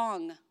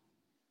belong.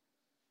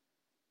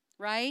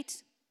 Right?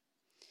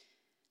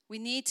 We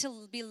need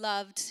to be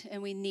loved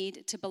and we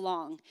need to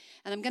belong.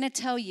 And I'm going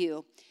to tell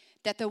you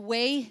that the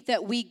way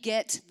that we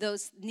get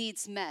those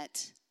needs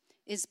met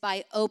is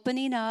by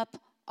opening up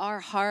our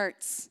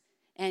hearts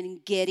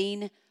and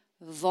getting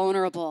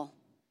vulnerable.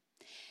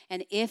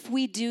 And if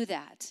we do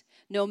that,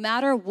 no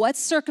matter what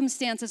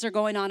circumstances are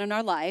going on in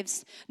our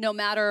lives, no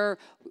matter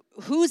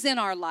who's in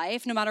our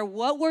life, no matter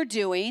what we're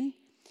doing,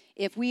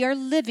 if we are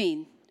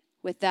living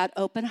with that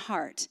open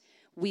heart,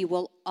 we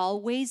will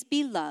always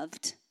be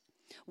loved.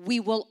 We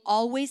will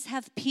always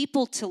have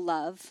people to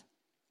love.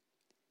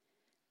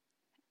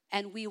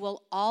 And we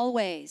will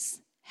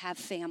always have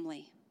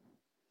family.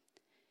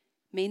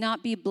 May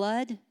not be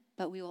blood,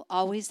 but we will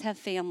always have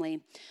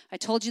family. I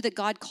told you that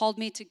God called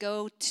me to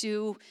go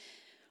to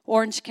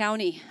Orange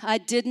County. I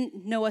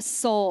didn't know a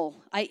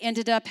soul. I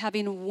ended up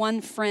having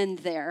one friend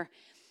there.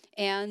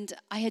 And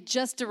I had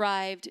just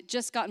arrived,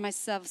 just gotten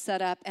myself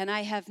set up, and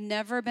I have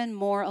never been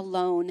more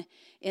alone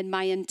in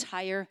my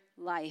entire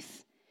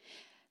life.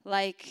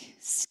 Like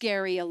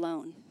scary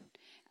alone.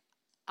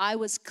 I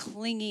was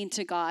clinging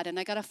to God, and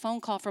I got a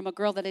phone call from a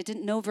girl that I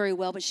didn't know very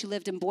well, but she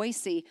lived in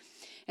Boise.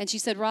 And she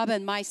said,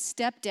 Robin, my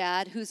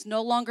stepdad, who's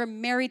no longer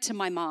married to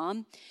my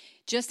mom,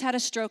 just had a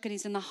stroke and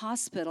he's in the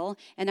hospital,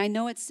 and I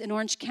know it's in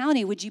Orange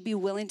County. Would you be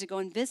willing to go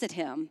and visit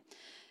him?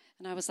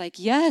 And I was like,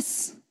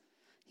 yes,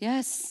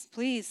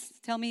 please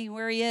tell me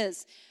where he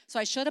is. So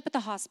I showed up at the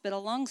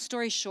hospital. Long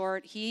story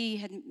short, he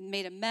had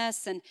made a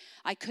mess and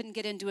I couldn't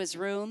get into his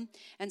room.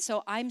 And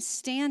so I'm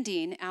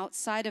standing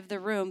outside of the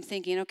room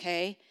thinking,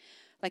 okay,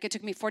 like it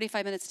took me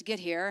 45 minutes to get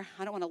here.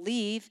 I don't want to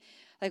leave.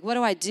 Like, what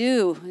do I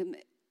do?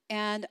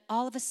 And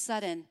all of a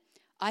sudden,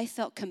 I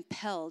felt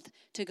compelled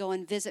to go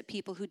and visit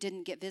people who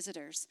didn't get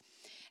visitors.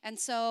 And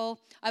so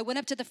I went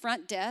up to the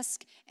front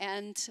desk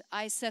and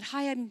I said,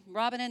 hi, I'm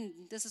Robin, and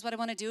this is what I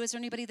want to do. Is there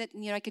anybody that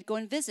I could go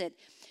and visit?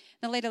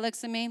 The lady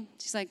looks at me.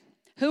 She's like,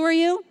 who are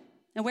you?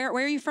 And where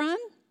are you from?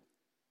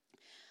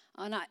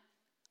 And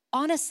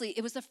honestly,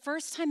 it was the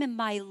first time in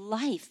my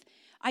life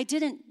I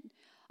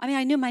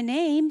knew my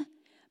name,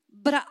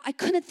 but I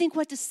couldn't think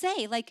what to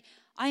say. Like,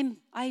 I'm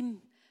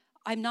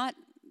not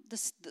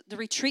the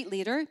retreat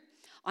leader.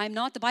 I'm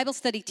not the Bible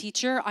study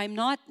teacher. I'm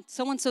not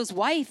so-and-so's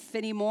wife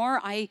anymore.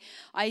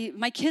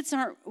 My kids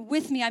aren't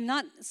with me. I'm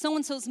not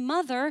so-and-so's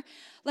mother.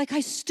 Like,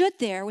 I stood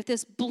there with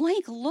this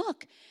blank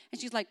look,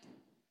 and she's like,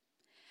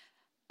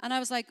 and I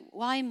was like,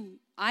 well,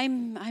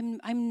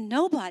 I'm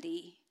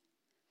nobody.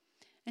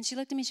 And she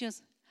looked at me, she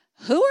goes,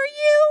 who are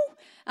you?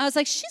 I was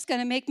like, she's going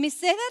to make me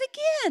say that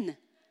again.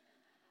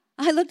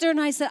 I looked at her and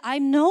I said,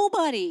 I'm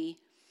nobody.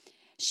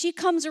 She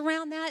comes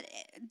around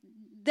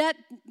that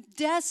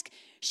desk.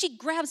 She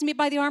grabs me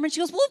by the arm and she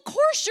goes, well, of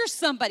course you're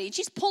somebody. And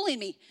she's pulling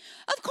me.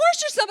 Of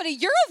course you're somebody.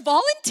 You're a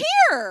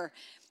volunteer.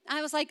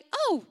 I was like,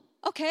 oh,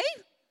 okay.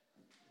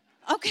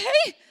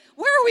 Okay.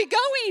 Where are we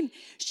going?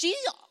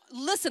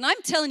 Listen,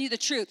 I'm telling you the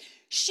truth.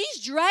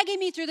 She's dragging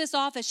me through this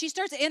office. She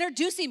starts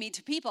introducing me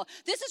to people.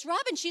 This is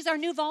Robin. She's our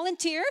new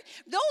volunteer.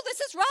 No,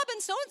 this is Robin,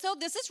 so-and-so.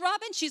 This is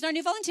Robin. She's our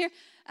new volunteer.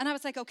 And I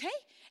was like, okay.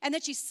 And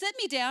then she set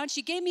me down.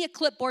 She gave me a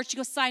clipboard. She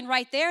goes, sign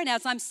right there. And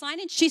as I'm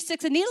signing, she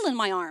sticks a needle in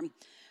my arm.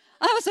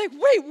 I was like,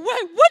 wait,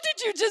 what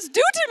did you just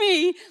do to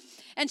me?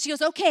 And she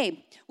goes,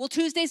 okay, will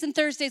Tuesdays and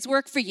Thursdays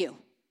work for you?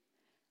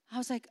 I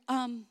was like,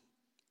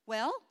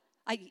 well,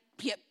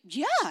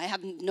 yeah, I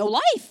have no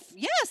life.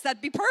 Yes,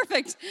 that'd be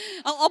perfect.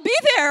 I'll be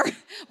there.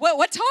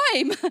 What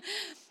time?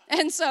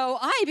 And so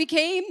I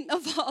became a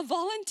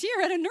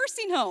volunteer at a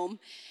nursing home.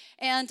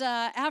 And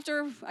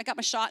after I got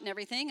my shot and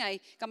everything, I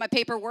got my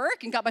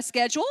paperwork and got my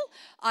schedule,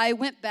 I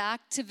went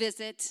back to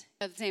visit.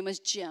 His name was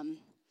Jim.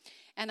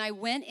 And I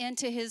went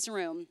into his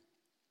room.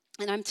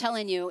 And I'm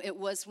telling you, it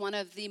was one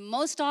of the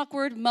most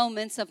awkward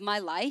moments of my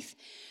life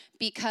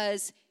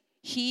because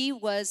he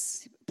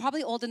was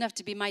probably old enough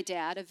to be my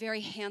dad, a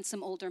very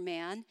handsome older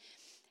man,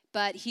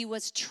 but he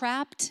was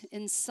trapped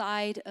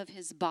inside of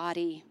his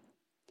body.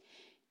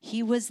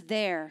 He was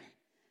there,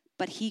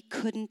 but he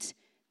couldn't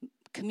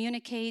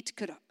communicate,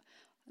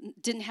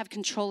 didn't have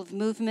control of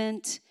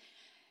movement,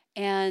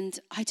 and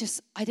I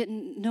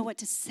didn't know what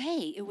to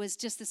say. It was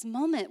just this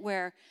moment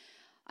where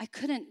I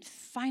couldn't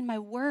find my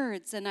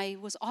words, and I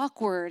was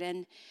awkward,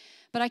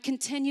 but I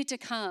continued to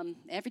come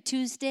every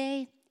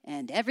Tuesday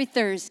and every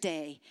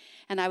Thursday,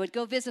 and I would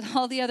go visit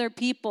all the other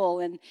people,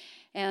 and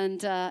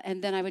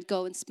then I would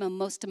go and spend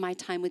most of my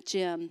time with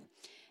Jim.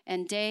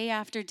 And day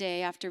after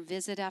day, after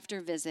visit,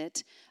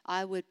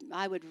 I would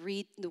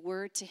read the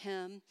word to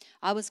him.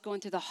 I was going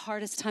through the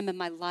hardest time of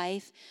my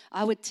life.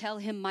 I would tell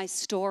him my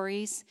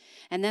stories,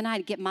 and then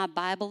I'd get my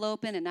Bible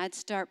open, and I'd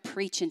start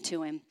preaching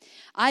to him.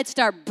 I'd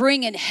start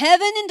bringing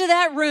heaven into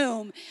that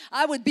room.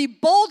 I would be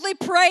boldly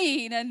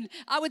praying, and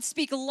I would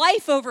speak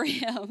life over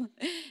him.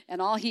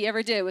 And all he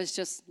ever did was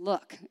just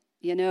look,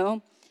 you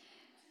know.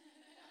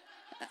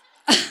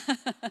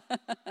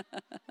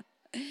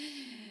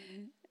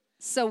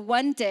 So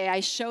one day I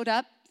showed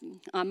up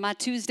on my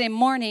Tuesday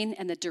morning,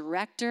 and the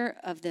director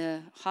of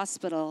the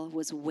hospital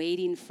was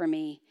waiting for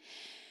me.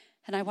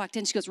 And I walked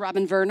in, she goes,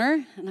 Robin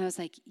Werner? And I was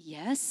like,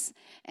 yes.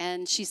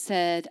 And she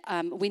said,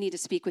 we need to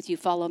speak with you,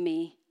 follow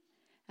me.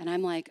 And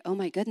I'm like, oh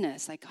my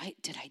goodness, like,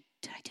 did I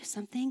do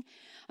something?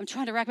 I'm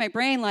trying to rack my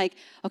brain, like,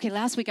 okay,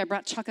 last week I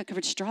brought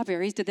chocolate-covered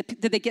strawberries. Did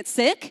they get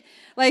sick?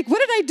 Like, what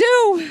did I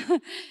do?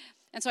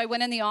 And so I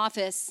went in the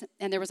office,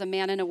 and there was a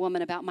man and a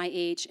woman about my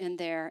age in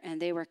there,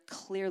 and they were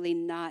clearly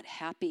not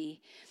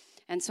happy.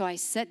 And so I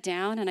sat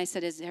down, and I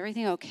said, is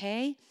everything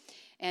okay?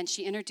 And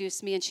she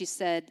introduced me, and she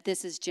said,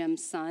 this is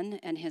Jim's son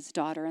and his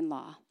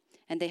daughter-in-law,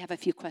 and they have a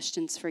few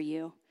questions for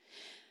you.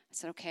 I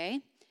said, okay.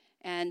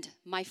 And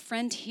my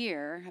friend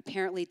here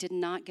apparently did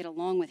not get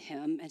along with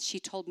him, and she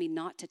told me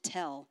not to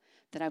tell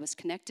that I was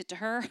connected to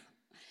her.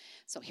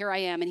 So here I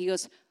am, and he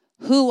goes,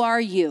 who are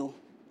you?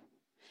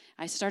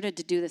 I started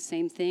to do the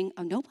same thing.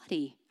 Oh,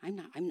 nobody.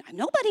 I'm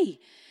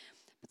nobody.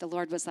 But the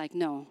Lord was like,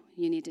 no,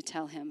 you need to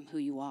tell him who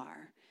you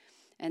are.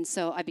 And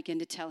so I began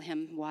to tell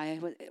him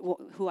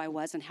who I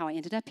was and how I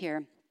ended up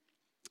here.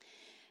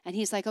 And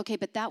he's like, okay,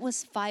 but that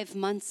was 5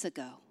 months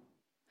ago.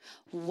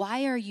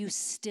 Why are you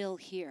still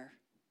here?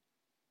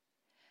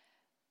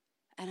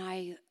 And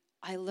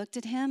I looked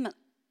at him,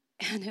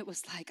 and it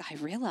was like I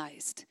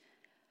realized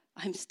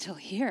I'm still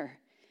here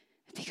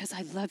because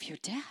I love your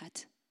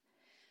dad.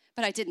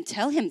 But I didn't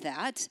tell him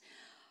that.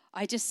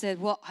 I just said,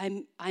 well,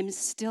 I'm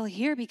still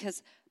here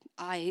because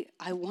I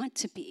want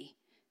to be.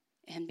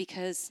 And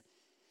because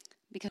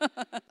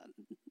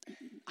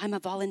I'm a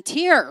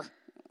volunteer.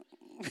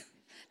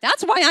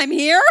 That's why I'm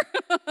here.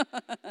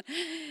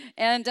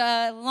 And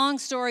long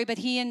story, but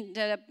he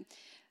ended up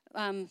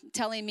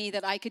telling me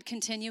that I could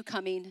continue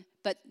coming,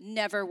 but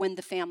never when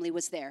the family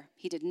was there.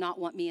 He did not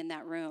want me in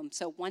that room.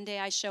 So one day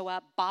I show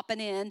up, bopping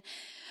in,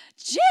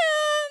 Jim,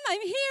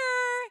 I'm here.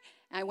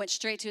 I went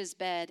straight to his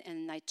bed,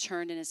 and I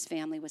turned, and his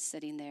family was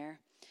sitting there.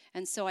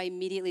 And so I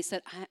immediately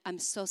said, I'm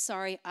so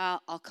sorry,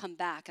 I'll come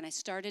back. And I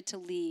started to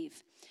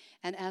leave.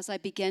 And as I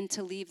began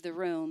to leave the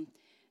room,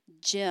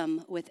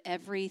 Jim, with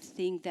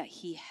everything that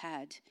he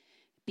had,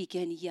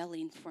 began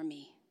yelling for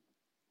me.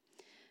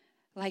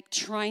 Like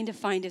trying to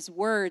find his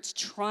words,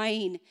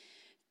 trying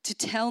to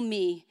tell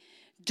me,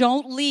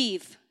 don't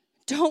leave,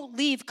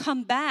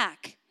 come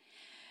back.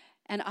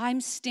 And I'm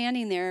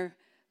standing there.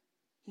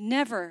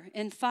 Never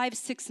in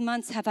 5-6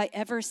 months have I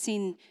ever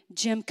seen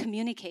Jim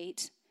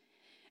communicate.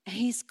 And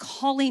he's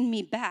calling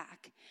me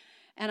back.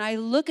 And I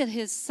look at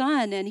his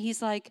son, and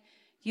he's like,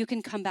 you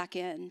can come back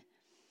in.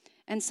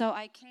 And so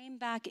I came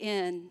back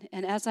in,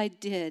 and as I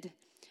did,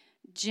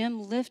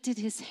 Jim lifted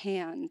his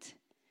hand,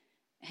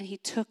 and he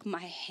took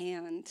my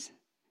hand,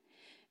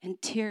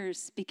 and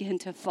tears began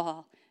to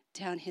fall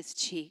down his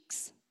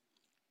cheeks.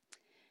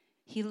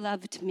 He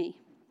loved me,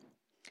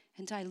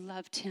 and I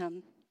loved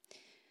him.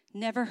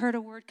 Never heard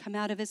a word come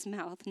out of his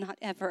mouth, not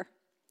ever.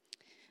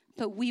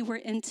 But we were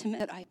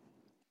intimate.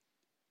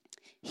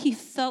 He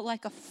felt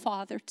like a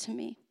father to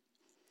me,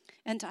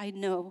 and I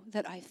know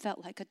that I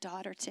felt like a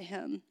daughter to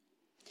him.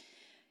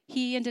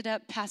 He ended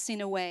up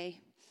passing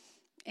away,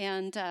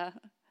 and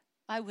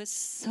I was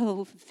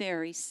so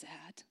very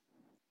sad.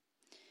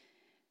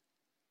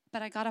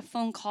 But I got a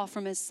phone call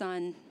from his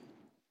son,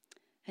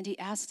 and he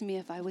asked me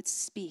if I would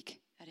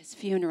speak at his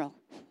funeral.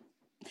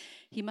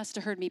 He must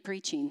have heard me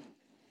preaching.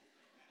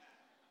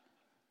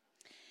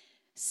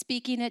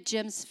 Speaking at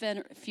Jim's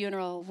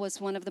funeral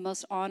was one of the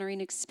most honoring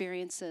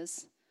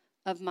experiences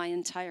of my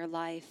entire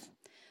life.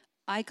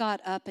 I got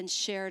up and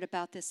shared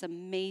about this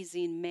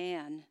amazing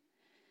man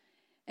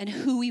and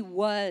who he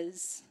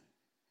was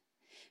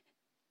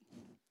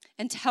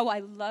and how I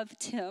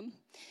loved him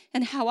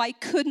and how I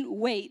couldn't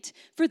wait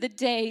for the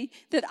day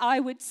that I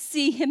would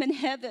see him in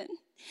heaven.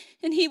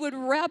 And he would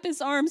wrap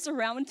his arms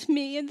around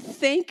me and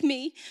thank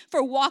me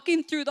for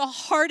walking through the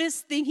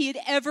hardest thing he had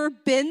ever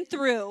been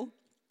through.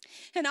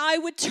 And I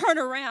would turn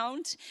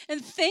around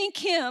and thank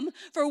him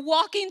for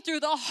walking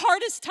through the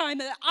hardest time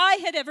that I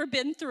had ever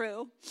been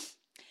through.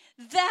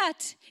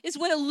 That is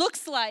what it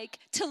looks like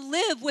to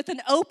live with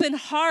an open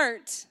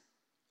heart.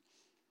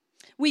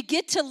 We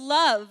get to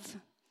love,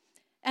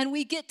 and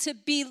we get to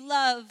be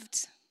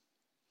loved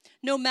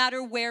no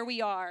matter where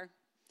we are,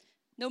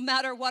 no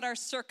matter what our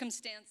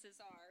circumstances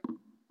are.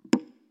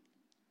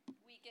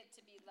 We get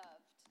to be loved.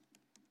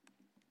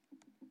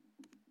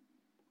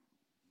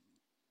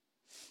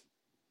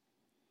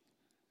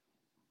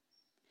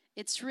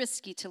 It's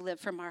risky to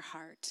live from our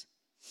heart,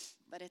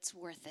 but it's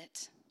worth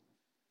it.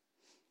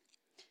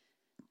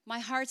 My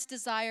heart's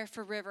desire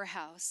for River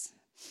House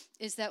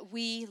is that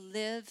we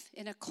live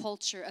in a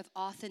culture of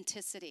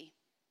authenticity,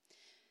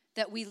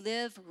 that we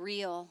live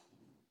real,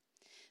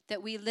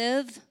 that we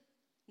live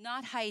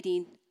not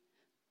hiding,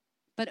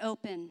 but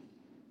open,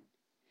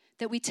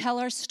 that we tell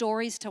our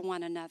stories to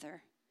one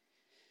another,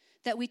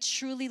 that we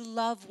truly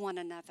love one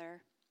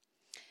another.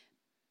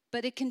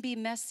 But it can be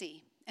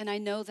messy, and I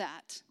know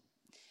that.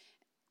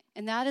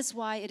 And that is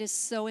why it is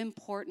so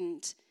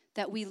important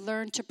that we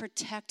learn to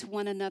protect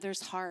one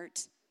another's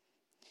heart.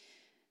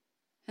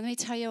 And let me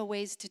tell you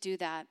ways to do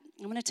that.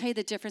 I'm going to tell you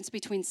the difference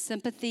between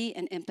sympathy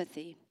and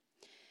empathy.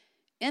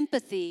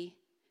 Empathy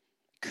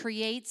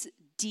creates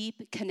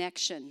deep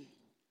connection.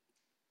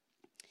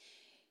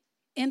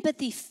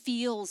 Empathy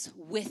feels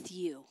with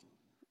you,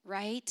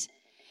 right?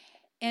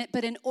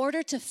 But in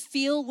order to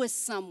feel with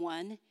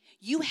someone,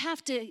 you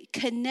have to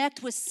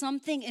connect with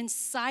something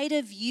inside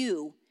of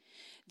you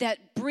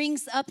that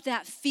brings up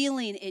that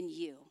feeling in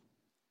you.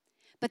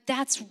 But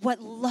that's what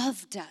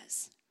love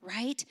does,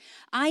 right?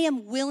 I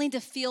am willing to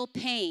feel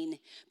pain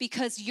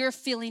because you're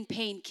feeling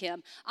pain,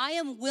 Kim. I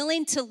am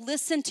willing to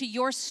listen to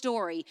your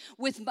story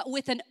with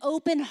an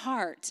open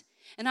heart,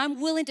 and I'm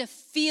willing to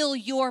feel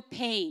your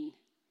pain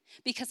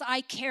because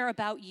I care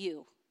about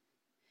you.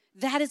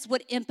 That is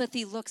what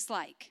empathy looks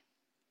like.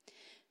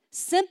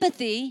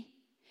 Sympathy,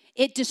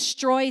 it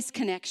destroys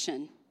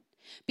connection.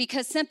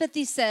 Because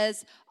sympathy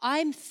says,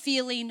 I'm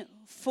feeling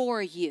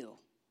for you.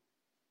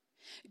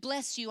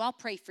 Bless you, I'll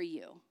pray for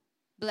you.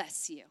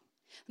 Bless you.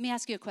 Let me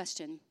ask you a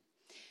question.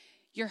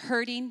 You're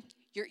hurting,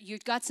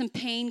 you've got some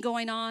pain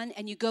going on,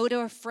 and you go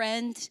to a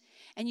friend,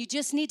 and you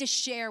just need to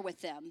share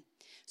with them.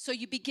 So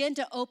you begin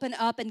to open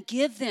up and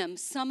give them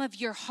some of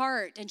your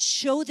heart and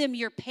show them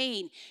your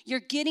pain. You're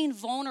getting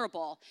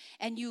vulnerable,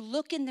 and you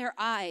look in their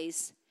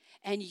eyes,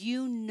 and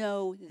you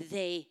know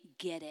they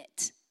get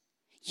it.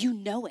 You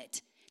know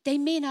it. They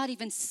may not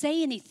even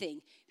say anything.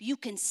 You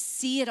can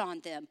see it on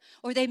them.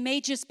 Or they may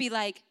just be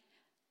like,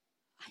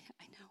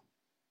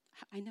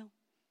 I know.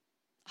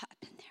 I've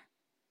been there.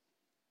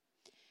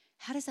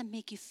 How does that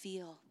make you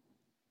feel?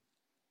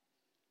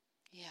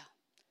 Yeah.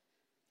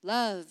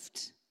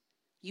 Loved.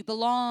 You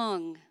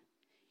belong.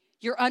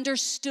 You're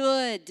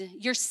understood.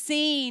 You're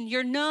seen.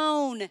 You're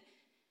known.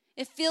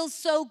 It feels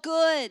so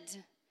good.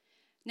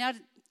 Now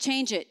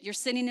change it. You're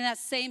sitting in that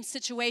same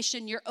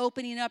situation. You're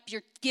opening up.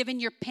 You're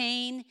giving your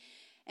pain.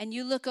 And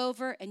you look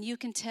over and you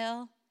can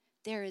tell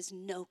there is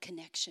no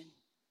connection.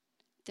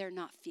 They're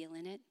not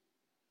feeling it.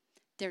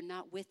 They're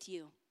not with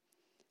you.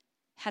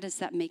 How does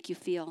that make you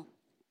feel?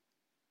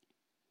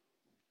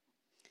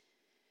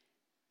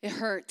 It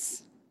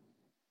hurts.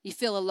 You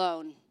feel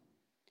alone.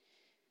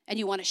 And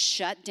you want to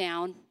shut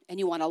down and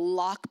you want to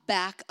lock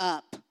back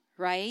up,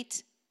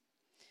 right?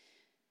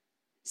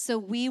 So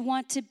we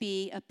want to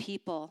be a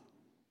people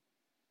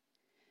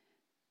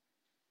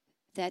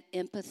that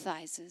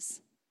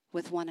empathizes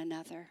with one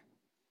another.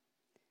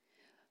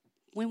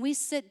 When we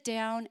sit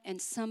down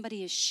and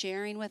somebody is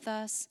sharing with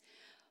us,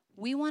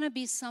 we want to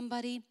be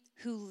somebody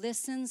who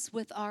listens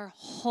with our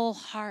whole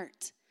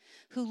heart,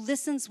 who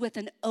listens with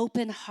an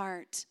open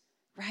heart,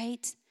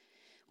 right?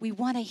 We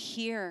want to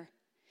hear.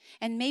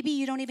 And maybe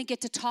you don't even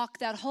get to talk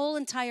that whole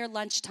entire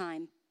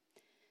lunchtime.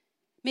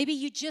 Maybe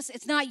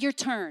it's not your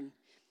turn,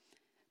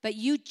 but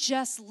you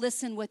just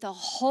listen with a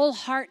whole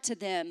heart to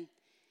them.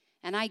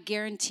 And I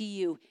guarantee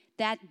you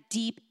that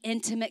deep,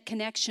 intimate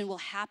connection will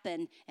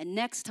happen. And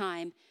next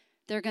time,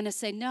 they're going to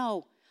say,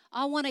 no,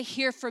 I want to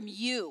hear from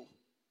you.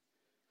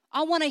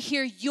 I want to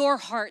hear your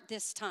heart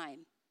this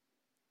time.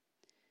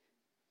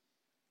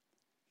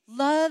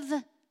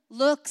 Love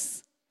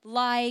looks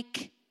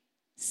like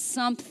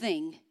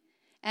something.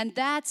 And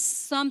that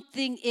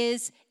something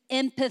is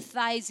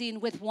empathizing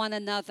with one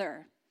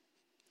another.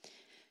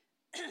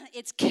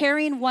 It's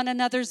carrying one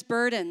another's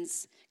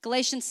burdens.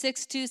 Galatians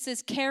 6:2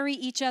 says, carry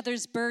each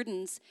other's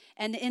burdens,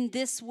 and in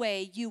this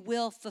way you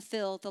will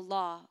fulfill the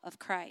law of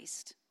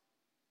Christ.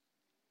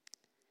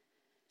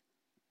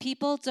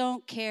 People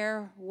don't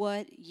care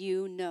what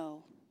you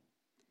know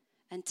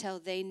until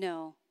they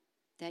know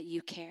that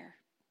you care.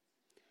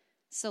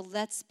 So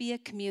let's be a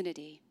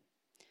community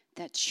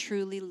that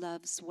truly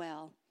loves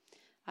well.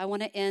 I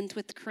want to end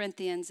with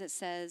Corinthians. It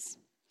says,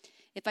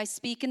 if I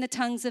speak in the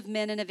tongues of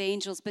men and of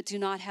angels but do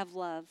not have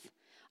love,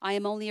 I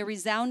am only a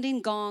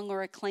resounding gong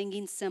or a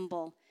clanging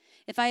cymbal.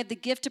 If I have the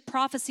gift of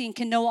prophecy and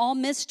can know all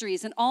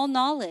mysteries and all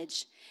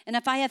knowledge, and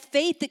if I have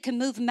faith that can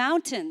move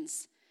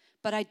mountains,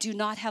 but I do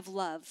not have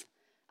love,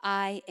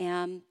 I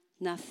am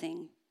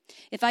nothing.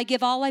 If I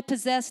give all I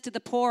possess to the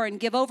poor and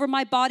give over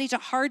my body to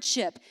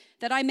hardship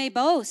that I may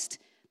boast,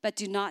 but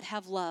do not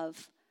have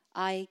love,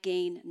 I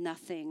gain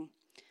nothing.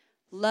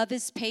 Love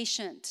is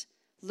patient.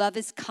 Love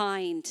is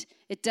kind.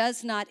 It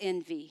does not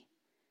envy.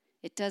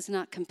 It does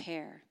not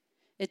compare.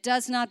 It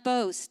does not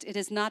boast. It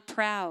is not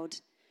proud.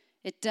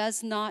 It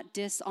does not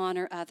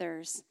dishonor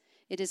others.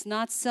 It is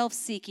not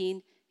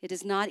self-seeking. It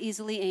is not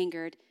easily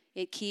angered.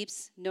 It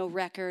keeps no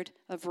record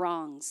of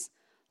wrongs.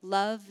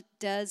 Love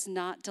does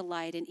not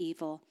delight in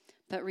evil,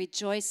 but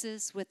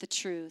rejoices with the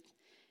truth.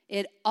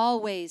 It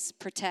always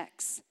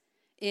protects.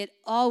 It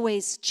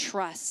always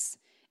trusts.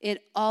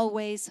 It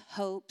always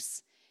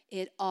hopes.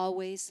 It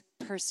always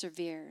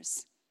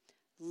perseveres.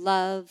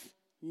 Love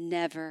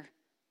never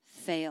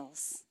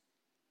fails.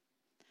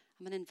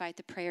 I'm going to invite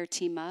the prayer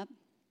team up.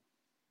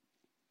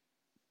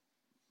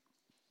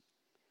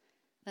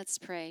 Let's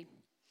pray.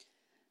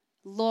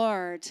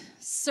 Lord,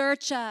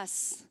 search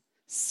us.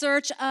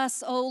 Search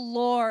us, O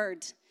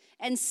Lord,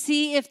 and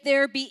see if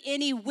there be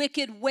any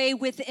wicked way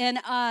within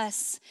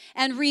us,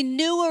 and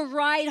renew a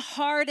right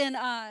heart in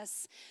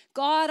us.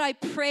 God, I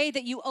pray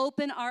that you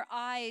open our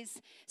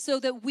eyes so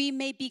that we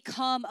may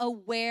become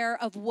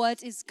aware of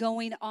what is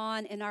going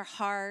on in our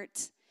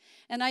heart.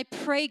 And I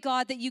pray,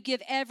 God, that you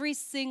give every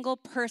single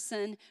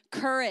person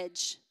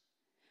courage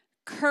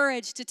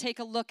to take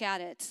a look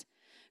at it.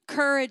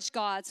 Courage,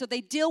 God, so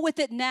they deal with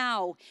it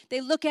now. They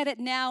look at it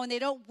now and they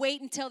don't wait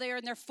until they're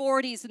in their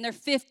 40s and their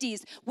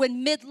 50s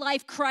when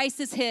midlife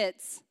crisis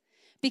hits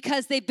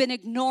because they've been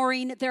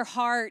ignoring their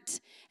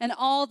heart and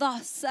all of a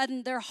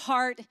sudden their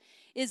heart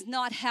is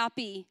not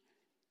happy.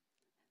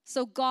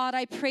 So God,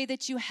 I pray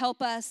that you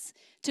help us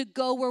to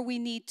go where we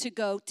need to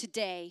go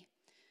today.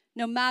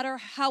 No matter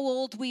how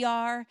old we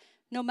are,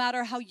 no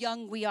matter how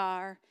young we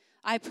are,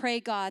 I pray,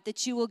 God,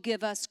 that you will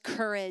give us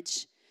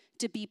courage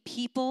to be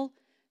people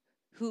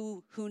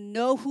who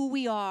know who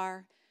we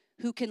are,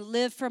 who can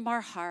live from our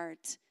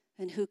heart,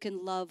 and who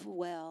can love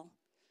well.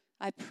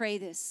 I pray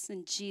this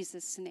in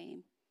Jesus'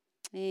 name.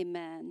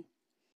 Amen.